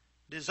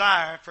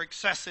desire for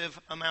excessive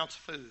amounts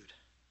of food.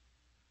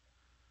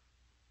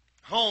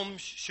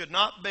 Homes should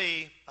not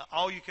be an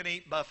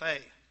all-you-can-eat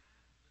buffet.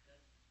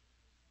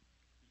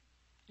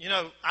 You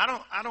know, I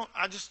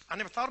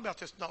never thought about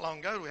this not long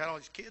ago. We had all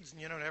these kids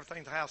and, and everything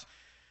at the house.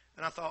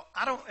 And I thought,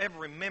 I don't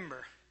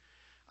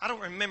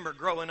remember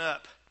growing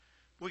up,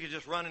 we could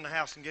just run in the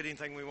house and get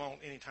anything we want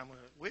anytime we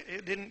want.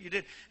 You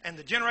did. And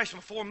the generation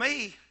before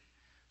me,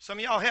 some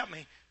of y'all help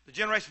me, the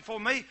generation before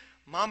me,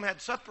 Mom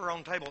had supper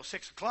on the table at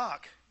 6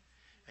 o'clock.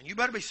 And you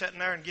better be sitting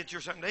there and get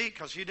your something to eat,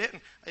 because if you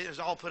didn't, it was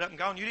all put up and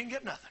gone. You didn't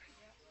get nothing.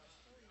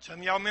 Some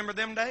of y'all remember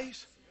them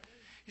days?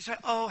 You say,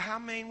 oh, how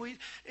mean. We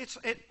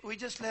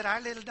just let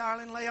our little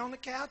darling lay on the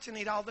couch and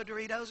eat all the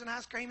Doritos and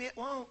ice cream it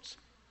wants.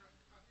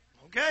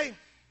 Okay.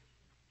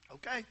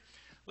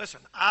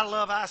 Listen, I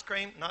love ice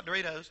cream, not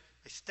Doritos.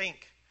 They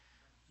stink.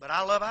 But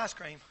I love ice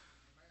cream.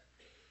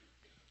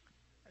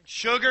 And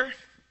sugar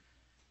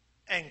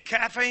and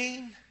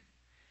caffeine.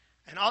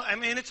 And all, I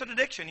mean, it's an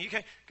addiction. You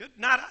can't. Good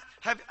night.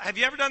 Have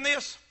you ever done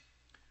this?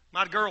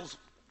 My girls,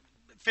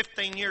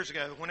 15 years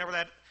ago,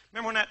 remember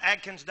when that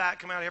Atkins diet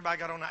came out? Everybody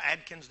got on the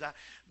Atkins diet.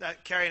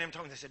 That Carrie and them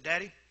told me, they said,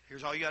 Daddy,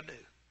 here's all you got to do.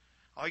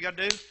 All you got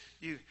to do,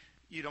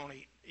 you don't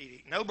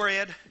eat no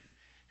bread,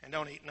 and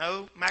don't eat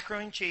no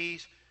macaroni and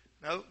cheese,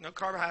 no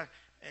carbohydrate.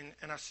 And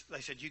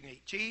they said, you can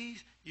eat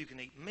cheese, you can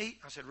eat meat.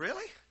 I said,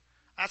 really?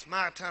 That's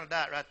my kind of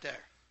diet right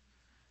there.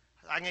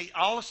 I can eat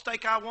all the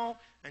steak I want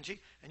and cheese.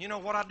 And you know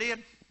what I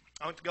did?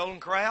 I went to Golden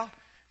Corral,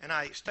 and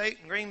I ate steak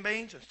and green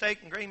beans, and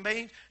steak and green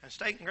beans, and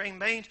steak and green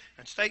beans,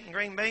 and steak and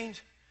green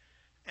beans,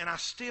 and I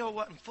still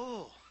wasn't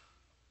full.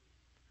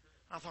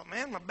 I thought,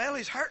 man, my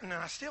belly's hurting, and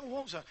I still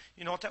want some.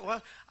 You know what that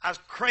was? I was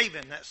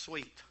craving that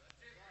sweet.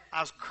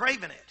 I was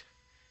craving it.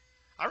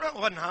 I really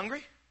wasn't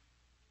hungry.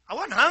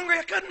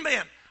 I couldn't be.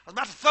 I was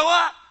about to throw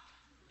up.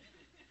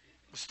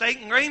 Steak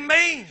and green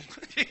beans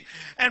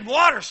and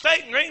water,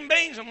 steak and green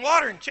beans and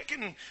water and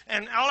chicken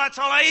and all that's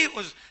all I ate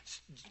was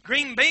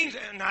green beans.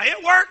 And now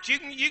it works. You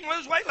can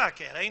lose weight like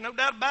that. Ain't no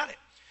doubt about it.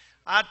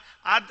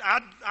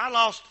 I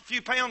lost a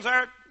few pounds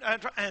there,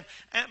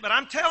 but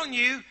I'm telling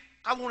you,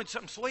 I wanted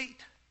something sweet.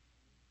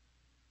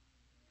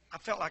 I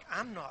felt like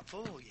I'm not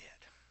full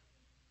yet,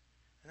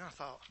 and I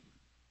thought,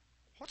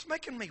 what's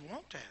making me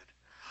want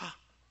that?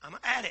 I'm an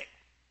addict.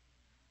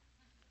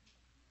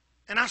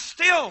 And I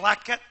still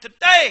like that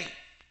today.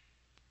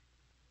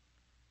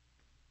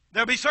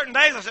 There'll be certain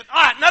days I said,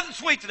 all right, nothing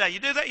sweet today. You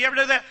do that? You ever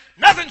do that?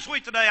 Nothing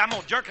sweet today. I'm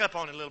going to jerk up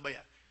on it a little bit.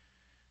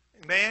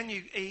 Man,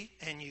 you eat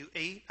and you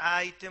eat.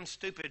 I ate them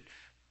stupid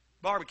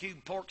barbecue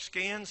pork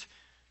skins,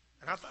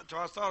 and I thought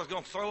I was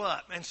going to throw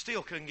up and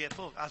still couldn't get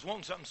full. I was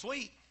wanting something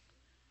sweet.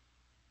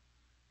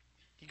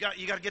 You got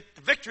to get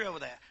the victory over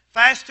that.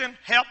 Fasting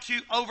helps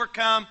you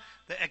overcome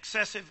the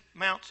excessive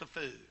amounts of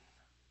food.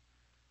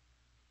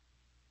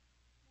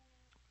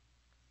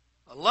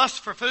 A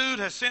lust for food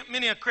has sent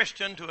many a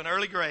Christian to an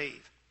early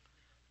grave,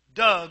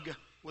 dug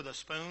with a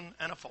spoon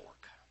and a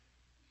fork.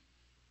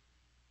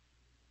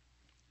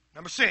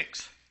 Number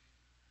 6,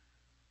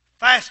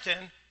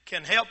 fasting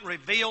can help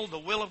reveal the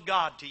will of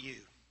God to you.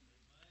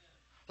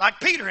 Like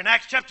Peter in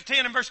Acts chapter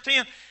 10 and verse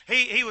 10,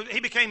 he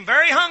became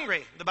very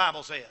hungry, the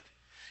Bible said.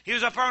 He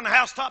was up there on the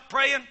housetop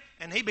praying,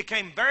 and he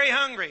became very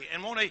hungry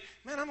and wanted,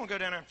 man, I'm going to go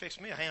down there and fix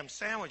me a ham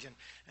sandwich, and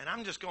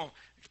I'm just going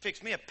to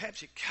fix me a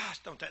Pepsi. Gosh,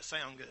 don't that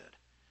sound good?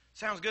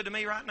 Sounds good to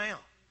me right now.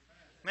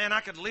 Man, I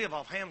could live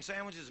off ham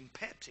sandwiches and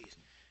Pepsis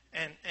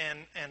and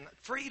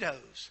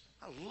Fritos.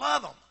 I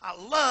love them. I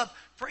love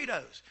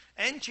Fritos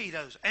and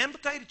Cheetos and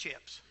potato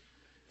chips.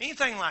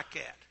 Anything like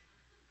that.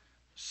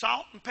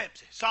 Salt and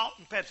Pepsi. Salt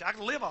and Pepsi. I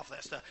could live off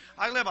that stuff.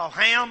 I could live off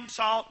ham,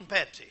 salt, and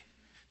Pepsi.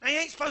 Now, you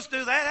ain't supposed to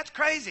do that. That's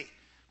crazy.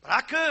 But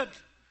I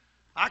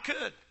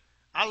could.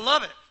 I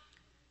love it.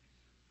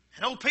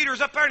 And old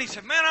Peter's up there, and he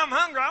said, man, I'm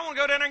hungry. I want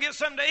to go down there and get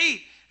something to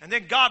eat. And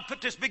then God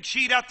put this big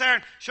sheet out there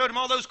and showed him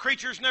all those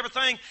creatures and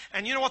everything.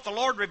 And you know what the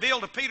Lord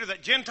revealed to Peter?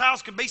 That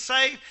Gentiles could be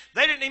saved.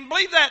 They didn't even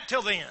believe that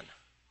till then.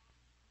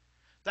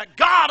 That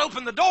God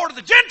opened the door to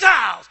the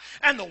Gentiles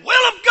and the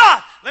will of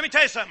God. Let me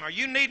tell you something. Are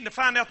you needing to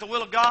find out the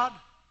will of God?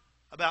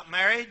 About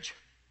marriage?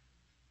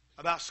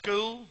 About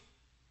school?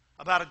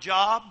 About a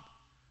job?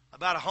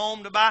 About a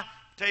home to buy? I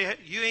tell you,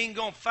 you ain't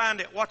going to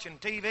find it watching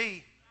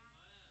TV.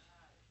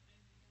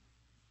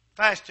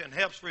 Fasting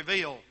helps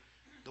reveal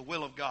the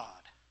will of God.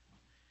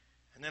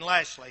 And then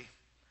lastly,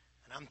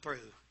 and I'm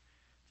through,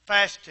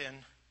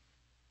 fasting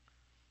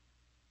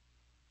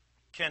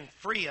can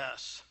free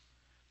us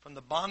from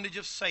the bondage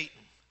of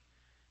Satan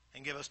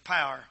and give us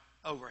power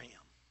over him.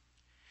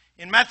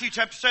 In Matthew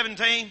chapter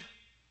 17,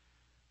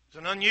 it's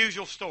an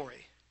unusual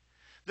story.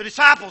 The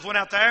disciples went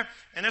out there,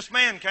 and this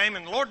man came,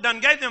 and the Lord done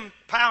gave them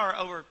power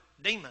over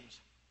demons.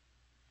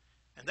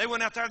 And they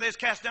went out there, they was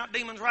casting out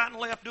demons right and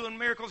left, doing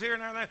miracles here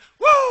and there.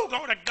 Woo!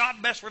 Glory to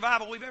God, best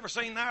revival we've ever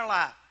seen in our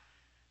life.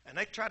 And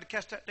they tried to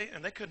cast that demon,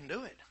 and they couldn't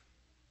do it.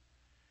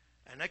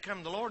 And they come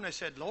to the Lord, and they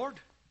said, Lord,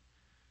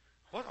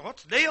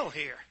 what's the deal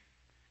here?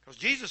 Because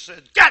Jesus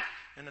said, "Get!"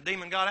 And the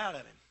demon got out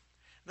of him.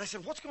 They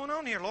said, what's going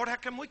on here, Lord? How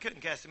come we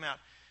couldn't cast him out?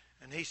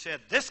 And he said,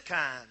 this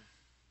kind.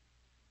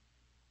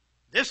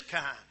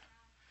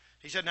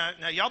 He said,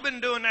 now y'all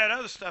been doing that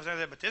other stuff,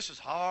 but this is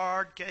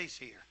hard case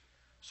here.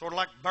 Sort of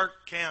like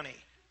Burke County,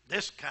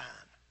 this kind.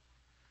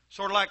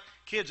 Sort of like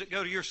kids that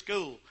go to your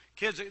school,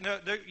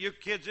 your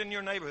kids in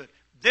your neighborhood,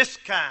 this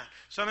kind.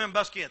 Some of them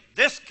bust in.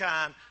 This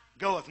kind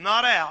goeth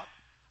not out,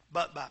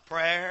 but by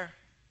prayer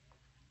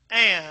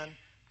and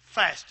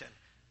fasting.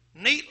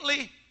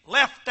 Neatly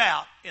left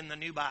out in the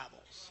new Bibles.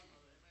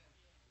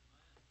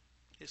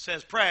 It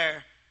says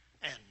prayer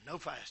and no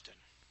fasting.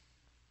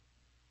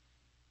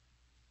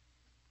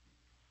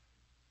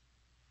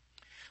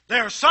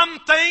 There are some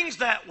things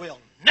that will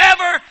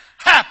never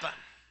happen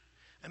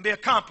and be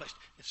accomplished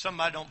if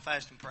somebody don't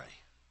fast and pray.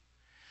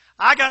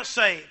 I got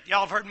saved. Y'all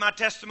have heard my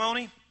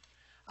testimony.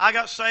 I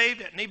got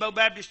saved at Nebo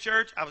Baptist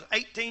Church. I was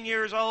 18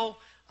 years old.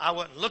 I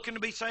wasn't looking to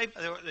be saved.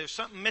 There was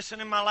something missing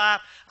in my life.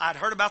 I'd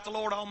heard about the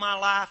Lord all my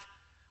life.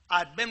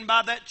 I'd been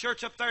by that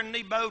church up there in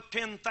Nebo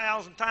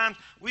 10,000 times.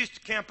 We used to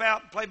camp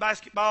out and play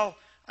basketball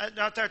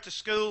out there at the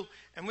school.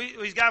 And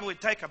these guys would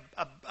take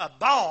a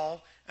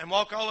ball and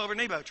walk all over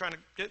Nebo, trying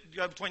to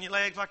go between your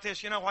legs like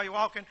this, while you're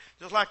walking,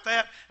 just like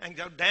that, and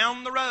go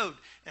down the road.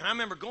 And I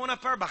remember going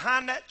up there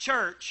behind that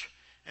church,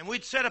 and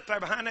we'd sit up there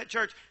behind that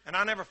church, and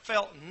I never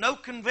felt no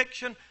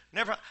conviction.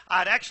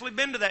 I'd actually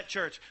been to that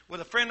church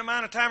with a friend of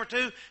mine a time or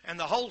two, and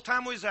the whole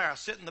time we was there, I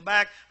sit in the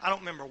back. I don't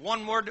remember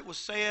one word that was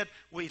said.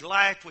 We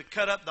laughed. We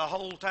cut up the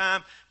whole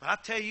time. But I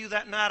tell you,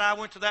 that night I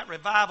went to that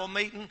revival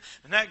meeting,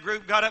 and that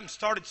group got up and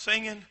started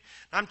singing.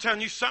 I'm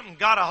telling you, something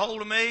got a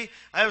hold of me.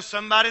 There was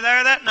somebody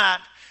there that night.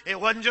 It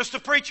wasn't just a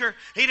preacher.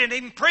 He didn't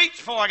even preach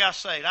before I got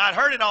saved. I'd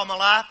heard it all my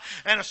life.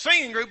 And a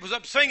singing group was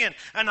up singing.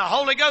 And the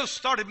Holy Ghost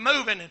started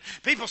moving. And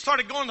people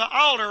started going to the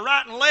altar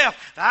right and left.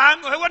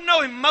 It wasn't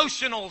no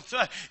emotional.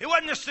 It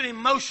wasn't just an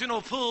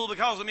emotional pull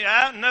because of me.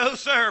 No,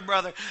 sir,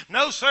 brother.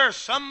 No, sir.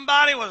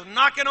 Somebody was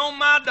knocking on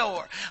my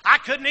door. I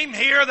couldn't even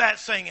hear that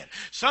singing.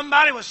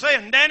 Somebody was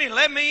saying, Danny,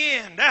 let me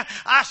in.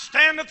 I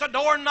stand at the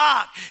door and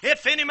knock.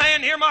 If any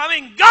man hear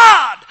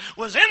God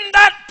was in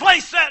that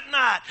place that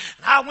night.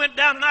 And I went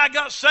down and I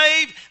got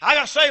saved. I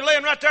got saved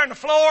laying right there on the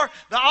floor.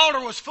 The altar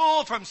was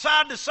full from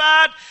side to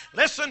side.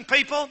 Listen,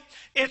 people,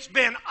 it's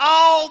been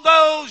all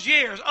those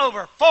years,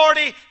 over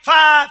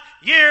 45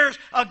 years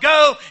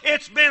ago.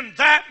 It's been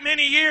that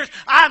many years.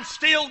 I'm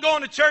still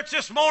going to church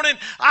this morning.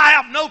 I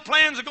have no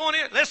plans of going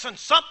in. Listen,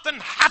 something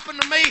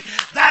happened to me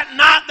that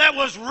night that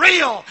was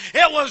real.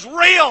 It was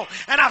real.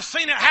 And I've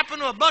seen it happen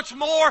to a bunch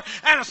more,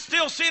 and I've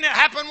still seen it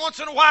happen once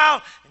in a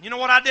while. And you know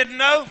what I didn't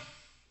know?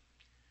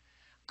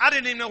 I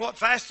didn't even know what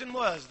fasting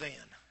was then.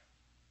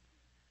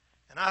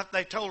 And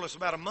they told us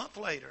about a month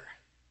later,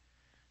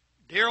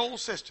 dear old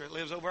sister that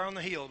lives over on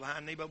the hill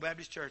behind Nebo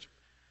Baptist Church,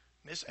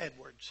 Miss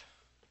Edwards,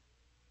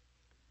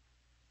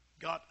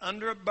 got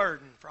under a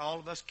burden for all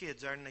of us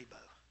kids there in Nebo.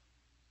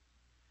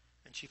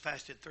 And she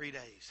fasted 3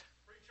 days.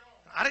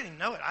 I didn't even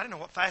know it. I didn't know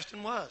what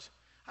fasting was.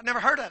 I'd never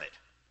heard of it.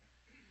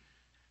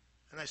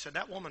 And they said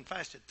that woman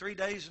fasted 3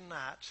 days and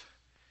nights.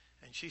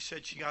 And she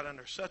said she got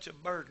under such a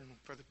burden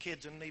for the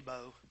kids in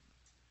Nebo.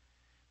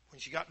 When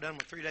she got done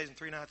with 3 days and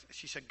 3 nights,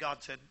 she said,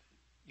 God said,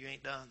 you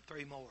ain't done.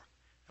 3 more.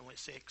 And went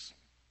 6.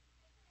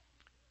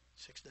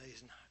 6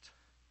 days and nights.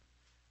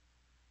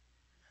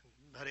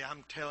 And buddy,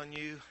 I'm telling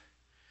you,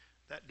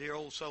 that dear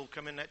old soul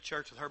come in that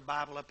church with her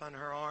Bible up under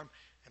her arm,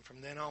 and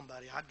from then on,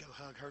 buddy, I'd go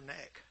hug her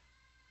neck.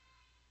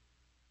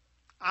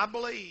 I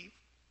believe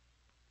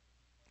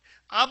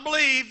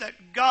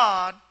that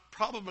God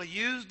probably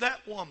used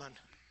that woman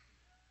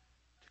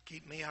to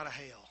keep me out of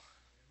hell.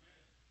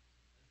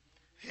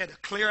 He had to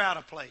clear out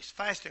a place.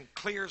 Fasting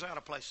clears out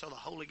a place so the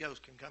Holy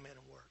Ghost can come in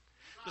and work.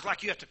 Just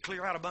like you have to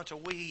clear out a bunch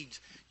of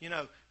weeds,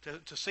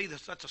 to see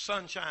let the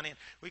sunshine in.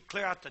 We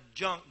clear out the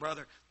junk,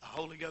 brother. The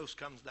Holy Ghost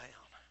comes down.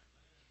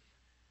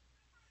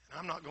 And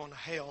I'm not going to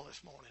hell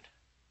this morning.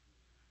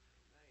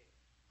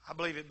 I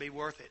believe it'd be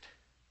worth it.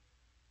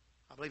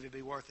 I believe it'd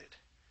be worth it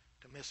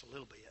to miss a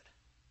little bit.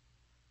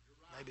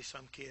 Maybe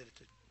some kid.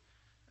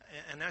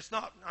 And that's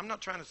not, I'm not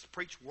trying to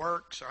preach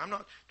works, or I'm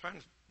not trying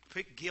to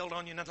pick guilt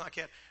on you, nothing like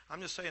that.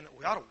 I'm just saying that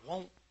we ought to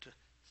want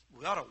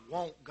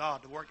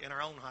God to work in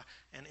our own life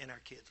and in our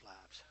kids'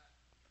 lives.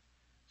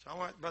 So I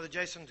want Brother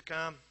Jason to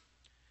come,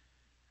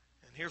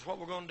 and here's what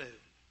we're going to do.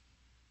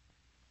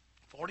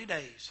 40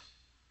 days.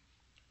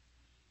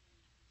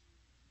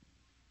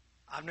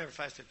 I've never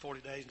fasted 40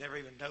 days, never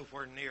even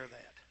nowhere near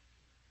that.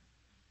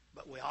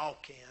 But we all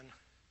can.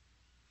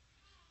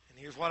 And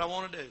here's what I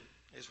want to do.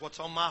 Is what's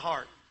on my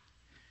heart.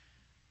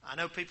 I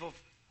know people,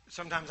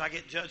 sometimes I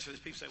get judged for this.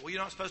 People say, well,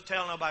 you're not supposed to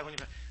tell nobody when you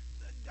fast.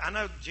 I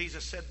know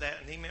Jesus said that,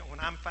 and he meant when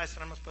I'm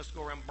fasting, I'm not supposed to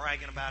go around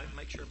bragging about it and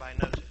make sure everybody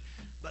knows it.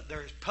 But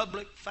there's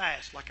public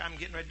fast, like I'm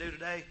getting ready to do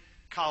today,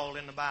 called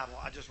in the Bible.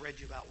 I just read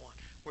you about one,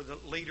 where the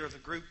leader of the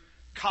group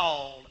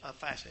called a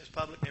fast. It's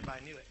public, and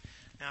everybody knew it.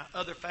 Now,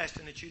 other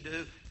fasting that you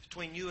do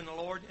between you and the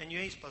Lord, and you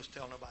ain't supposed to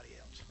tell nobody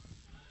else.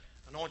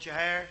 Anoint your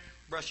hair,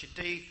 brush your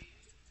teeth,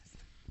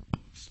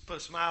 put a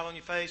smile on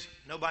your face.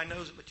 Nobody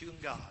knows it but you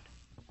and God.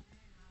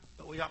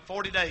 But we got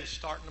 40 days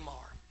starting tomorrow.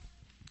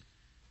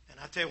 And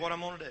I tell you what I'm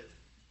going to do.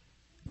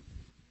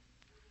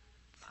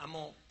 I'm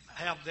going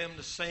to have them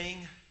to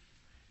sing.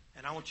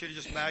 And I want you to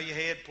just bow your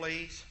head,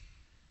 please,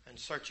 and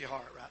search your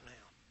heart right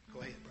now.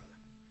 Go ahead,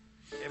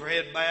 brother. Every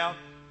head bowed,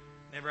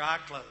 and every eye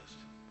closed.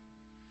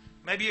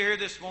 Maybe you're here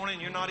this morning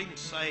and you're not even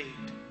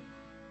saved.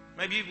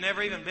 Maybe you've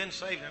never even been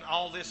saved and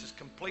all this is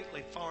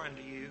completely foreign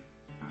to you.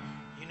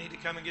 You need to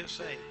come and get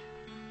saved.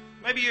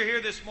 Maybe you're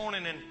here this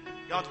morning and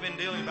God's been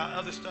dealing about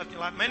other stuff in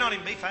your life. It may not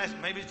even be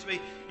fasting. Maybe it's you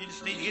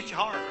just need to get your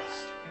heart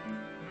right.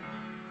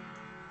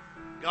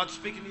 God's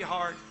speaking to your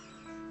heart.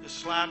 Just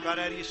slide right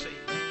out of your seat.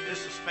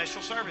 This is a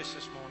special service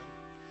this morning.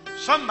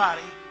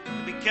 Somebody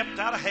will be kept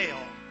out of hell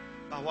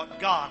by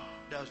what God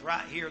does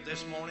right here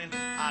this morning.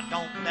 I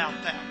don't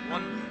doubt that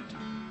one bit.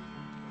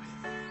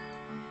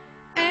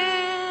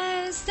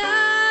 As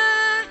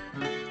I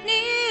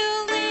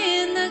kneel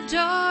in the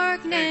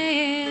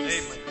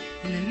darkness,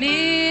 in the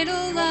middle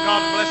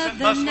of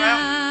the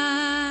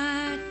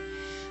night,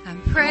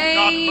 I'm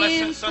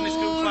praying for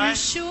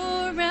assurance.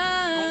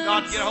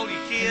 God, get a hold of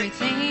your kids.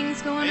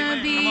 Everything's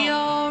gonna be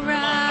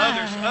alright.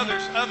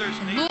 Others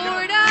need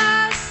Lord,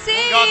 I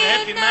see God to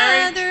help you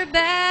another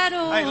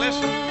battle. Hey,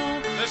 listen,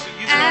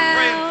 you start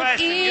praying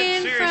fast and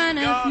get serious with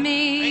God.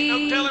 Ain't no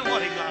telling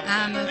what He's like.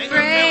 I'm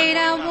afraid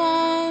I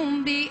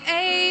won't be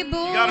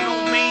able. You got an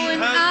old mean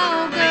and husband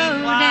I'll or a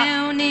mean go wife.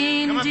 down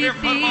in Come up here and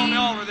put them on the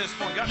altar this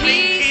morning. Got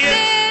mean He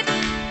kids. said,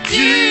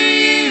 do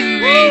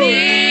you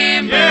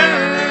remember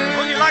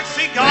Wouldn't you like to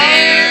see God?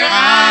 where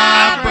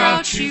I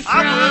brought you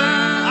from?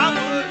 I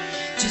would.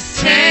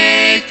 Just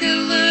take a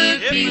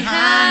look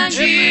behind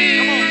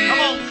you.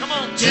 Come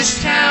on.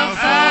 Just how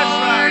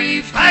far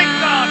you've come. Thank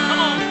God. Come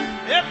on.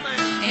 Yep, man.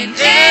 And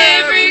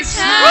every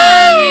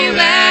time you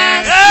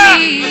ask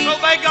me, let's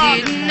obey God.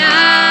 didn't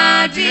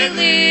I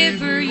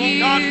deliver you?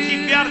 God to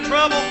keep you out of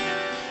trouble.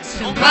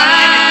 So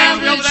why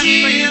would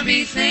you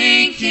be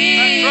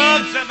thinking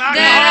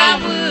that I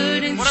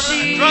wouldn't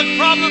see drug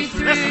problems,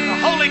 listen, the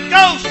Holy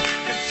Ghost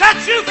can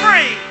set you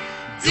free.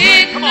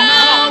 Didn't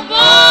I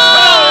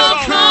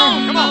walk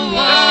on the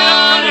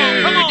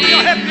water?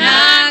 Didn't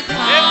I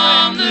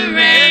calm the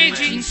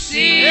raging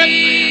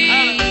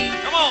sea?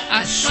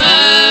 I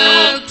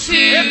spoke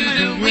to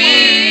the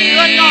wind.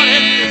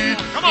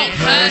 It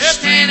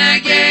hushed and I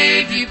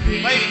gave you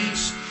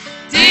peace.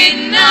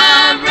 Didn't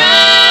I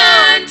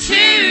run to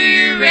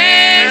your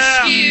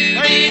rescue?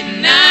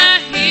 Didn't I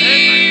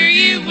hear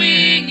you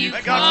when you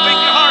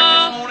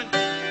called?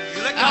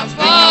 I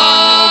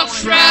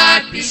walked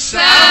right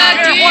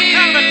beside you. What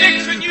kind of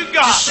addiction you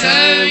got? To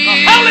show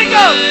you Holy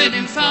Ghost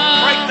wouldn't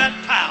fall. Break that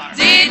power.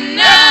 Didn't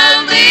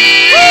I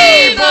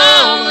leave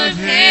all of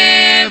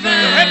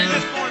heaven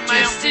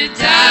just to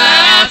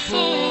die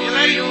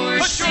for your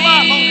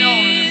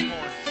sin?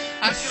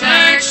 I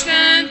searched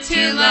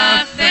until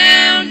I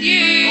found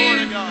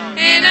you,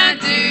 and I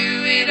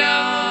do it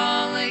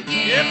all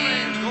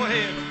again. Go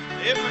ahead.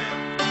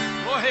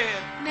 Amen. Go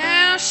ahead.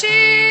 Now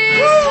she's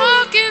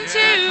talking to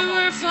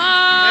her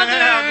father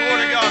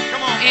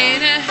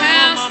in a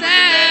house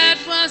that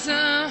was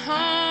a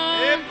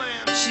home.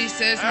 She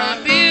says,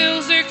 my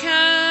bills are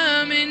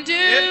coming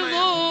due,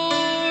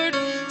 Lord.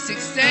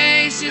 6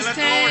 days just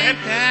ain't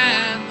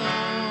that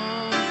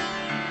long.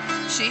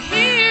 She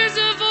hears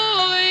a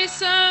voice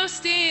so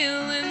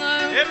still and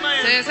low.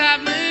 Says, I've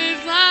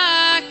moved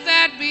like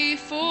that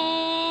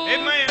before.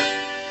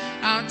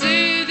 I'll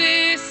do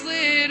this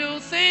little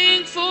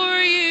thing for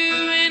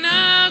you, and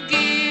I'll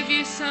give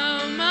you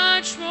so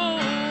much more.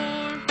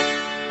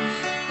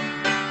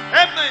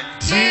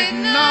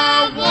 Didn't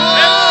I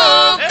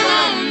walk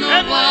on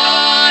the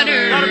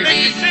water?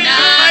 Didn't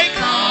I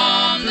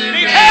calm the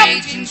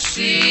raging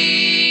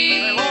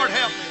sea?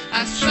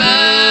 I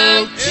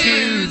spoke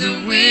to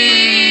the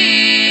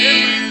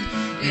wind.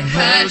 It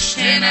hushed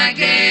and I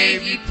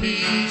gave you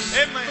peace.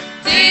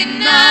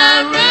 Didn't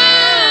I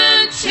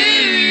run to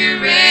your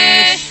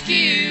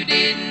rescue?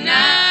 Didn't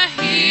I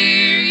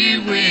hear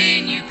you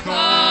when you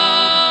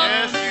called?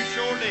 Yes, you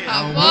sure did.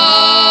 I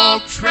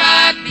walked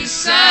right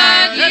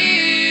beside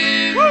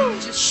you,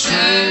 just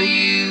so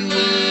you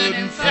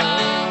wouldn't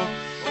fall.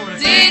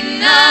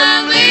 Didn't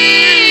I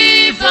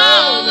leave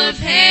all of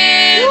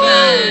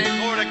heaven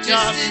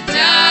just to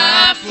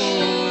die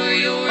for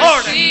your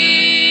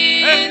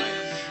sin?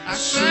 I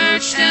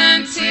searched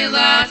until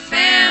I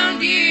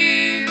found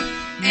you,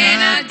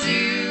 and I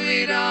do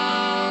it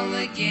all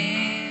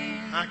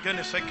again. My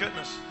goodness, you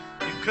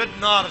could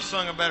not have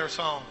sung a better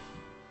song.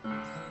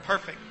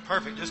 Perfect.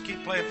 Just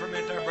keep playing for a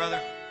minute there, brother.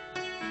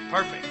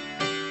 Perfect.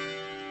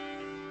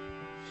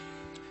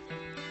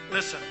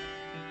 Listen,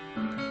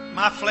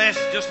 my flesh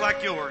is just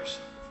like yours.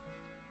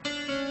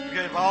 You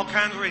get all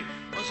kinds of reasons.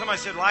 When somebody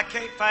said, well, I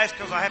can't fast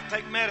because I have to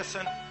take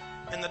medicine,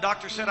 and the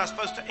doctor said I'm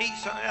supposed to eat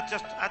something, that's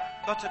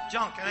a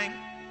junk.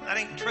 That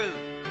ain't true.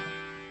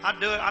 I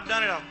do it. I've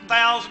done it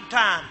 1,000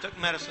 times. Took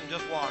medicine,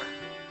 just water.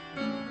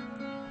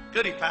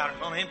 Goody powders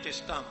on an empty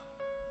stomach.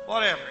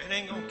 Whatever. It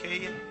ain't going to kill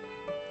you.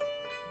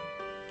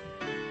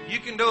 You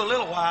can do a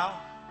little while.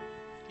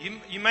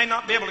 You may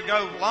not be able to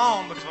go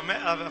long because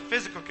of a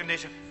physical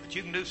condition, but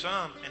you can do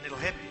some, and it'll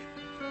help you.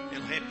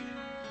 It'll help you.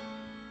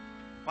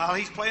 While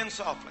he's playing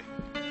softly,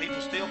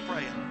 people still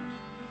praying.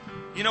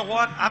 You know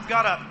what? I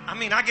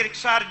get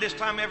excited this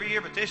time every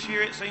year, but this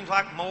year it seems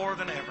like more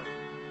than ever.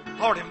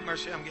 Lord have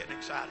mercy, I'm getting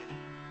excited.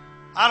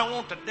 I don't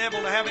want the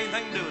devil to have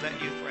anything to do with that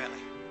youth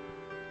rally.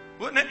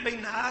 Wouldn't it be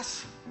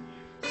nice?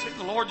 See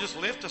the Lord just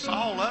lift us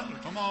all up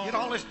and get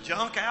all this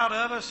junk out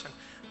of us and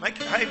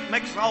make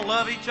us all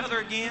love each other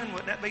again.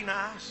 Wouldn't that be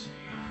nice?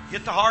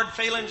 Get the hard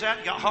feelings out.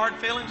 You got hard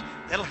feelings?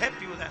 That'll help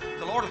you with that.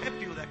 The Lord will help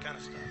you with that kind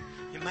of stuff.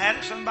 You mad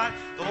at somebody?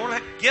 The Lord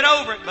will get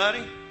over it,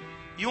 buddy.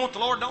 You want the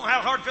Lord don't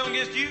have a hard feeling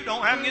against you,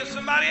 don't have him against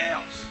somebody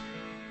else.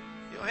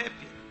 He'll help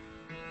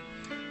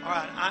you. All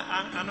right,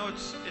 I know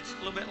it's a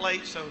little bit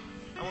late, so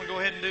I want to go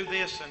ahead and do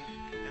this,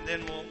 and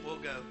then we'll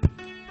go.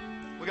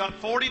 We got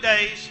 40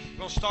 days. We're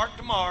going to start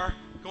tomorrow,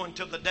 go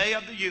until the day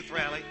of the youth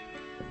rally.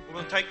 We're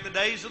going to take the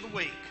days of the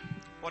week.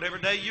 Whatever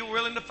day you're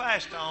willing to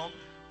fast on,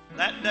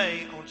 that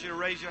day, I want you to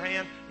raise your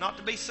hand, not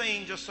to be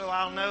seen, just so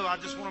I'll know. I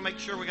just want to make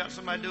sure we got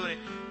somebody doing it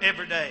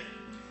every day.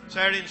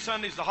 Saturday and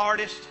Sunday's the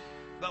hardest,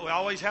 but we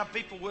always have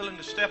people willing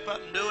to step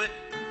up and do it.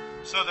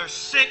 So there's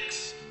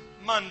 6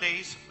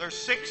 Mondays, there's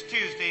 6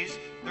 Tuesdays,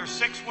 there's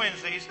 6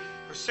 Wednesdays,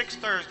 there's 6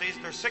 Thursdays,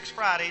 there's 6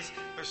 Fridays,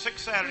 there's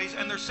 6 Saturdays,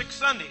 and there's 6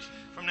 Sundays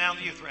from now to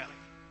the youth rally.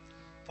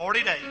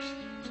 40 days,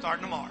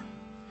 starting tomorrow.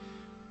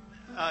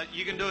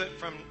 You can do it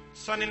from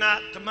Sunday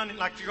night to Monday,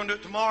 like if you're going to do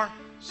it tomorrow,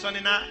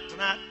 Sunday night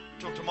tonight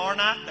till tomorrow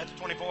night, that's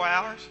 24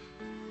 hours.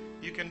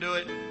 You can do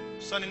it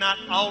Sunday night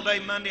all day,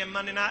 Monday and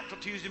Monday night till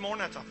Tuesday morning,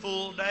 that's a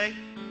full day.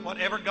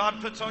 Whatever God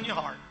puts on your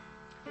heart.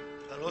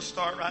 But let's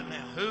start right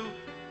now.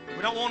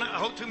 We don't want to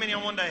hold too many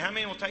on one day. How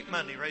many will take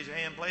Monday? Raise your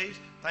hand, please.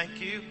 Thank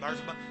you.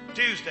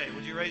 Tuesday,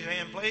 would you raise your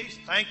hand, please?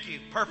 Thank you.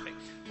 Perfect.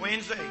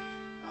 Wednesday.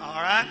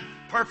 All right.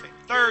 Perfect.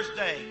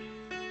 Thursday,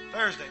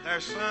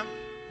 there's some.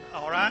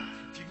 All right.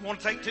 If you want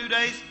to take 2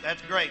 days,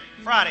 that's great.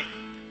 Friday's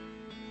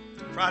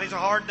a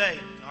hard day.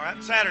 All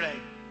right. Saturday.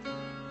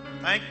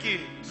 Thank you.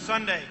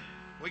 Sunday.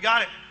 We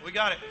got it.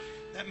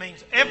 That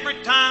means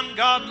every time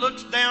God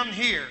looks down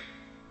here,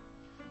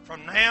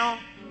 from now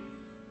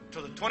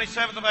to the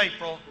 27th of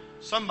April,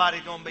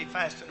 somebody's going to be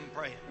fasting and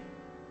praying.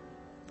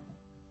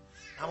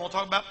 I'm going to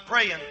talk about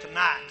praying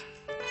tonight.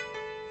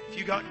 If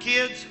you got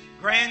kids,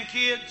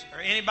 grandkids, or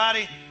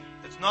anybody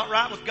that's not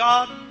right with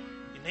God,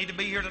 you need to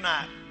be here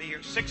tonight. Be here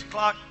at 6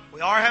 o'clock.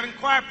 We are having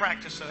choir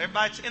practice, so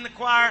everybody's in the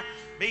choir,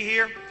 be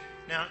here.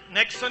 Now,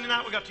 next Sunday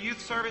night we got the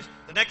youth service.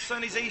 The next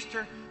Sunday's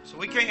Easter, so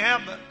we can't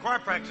have the choir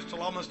practice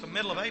till almost the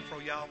middle of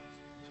April, y'all.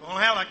 So we'll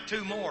have like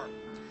 2 more.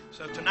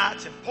 So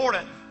tonight's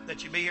important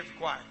that you be here for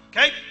choir.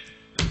 Okay?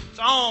 It's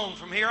on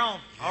from here on.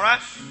 All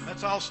right?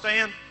 Let's all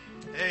stand.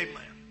 Amen.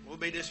 We'll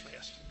be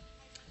dismissed.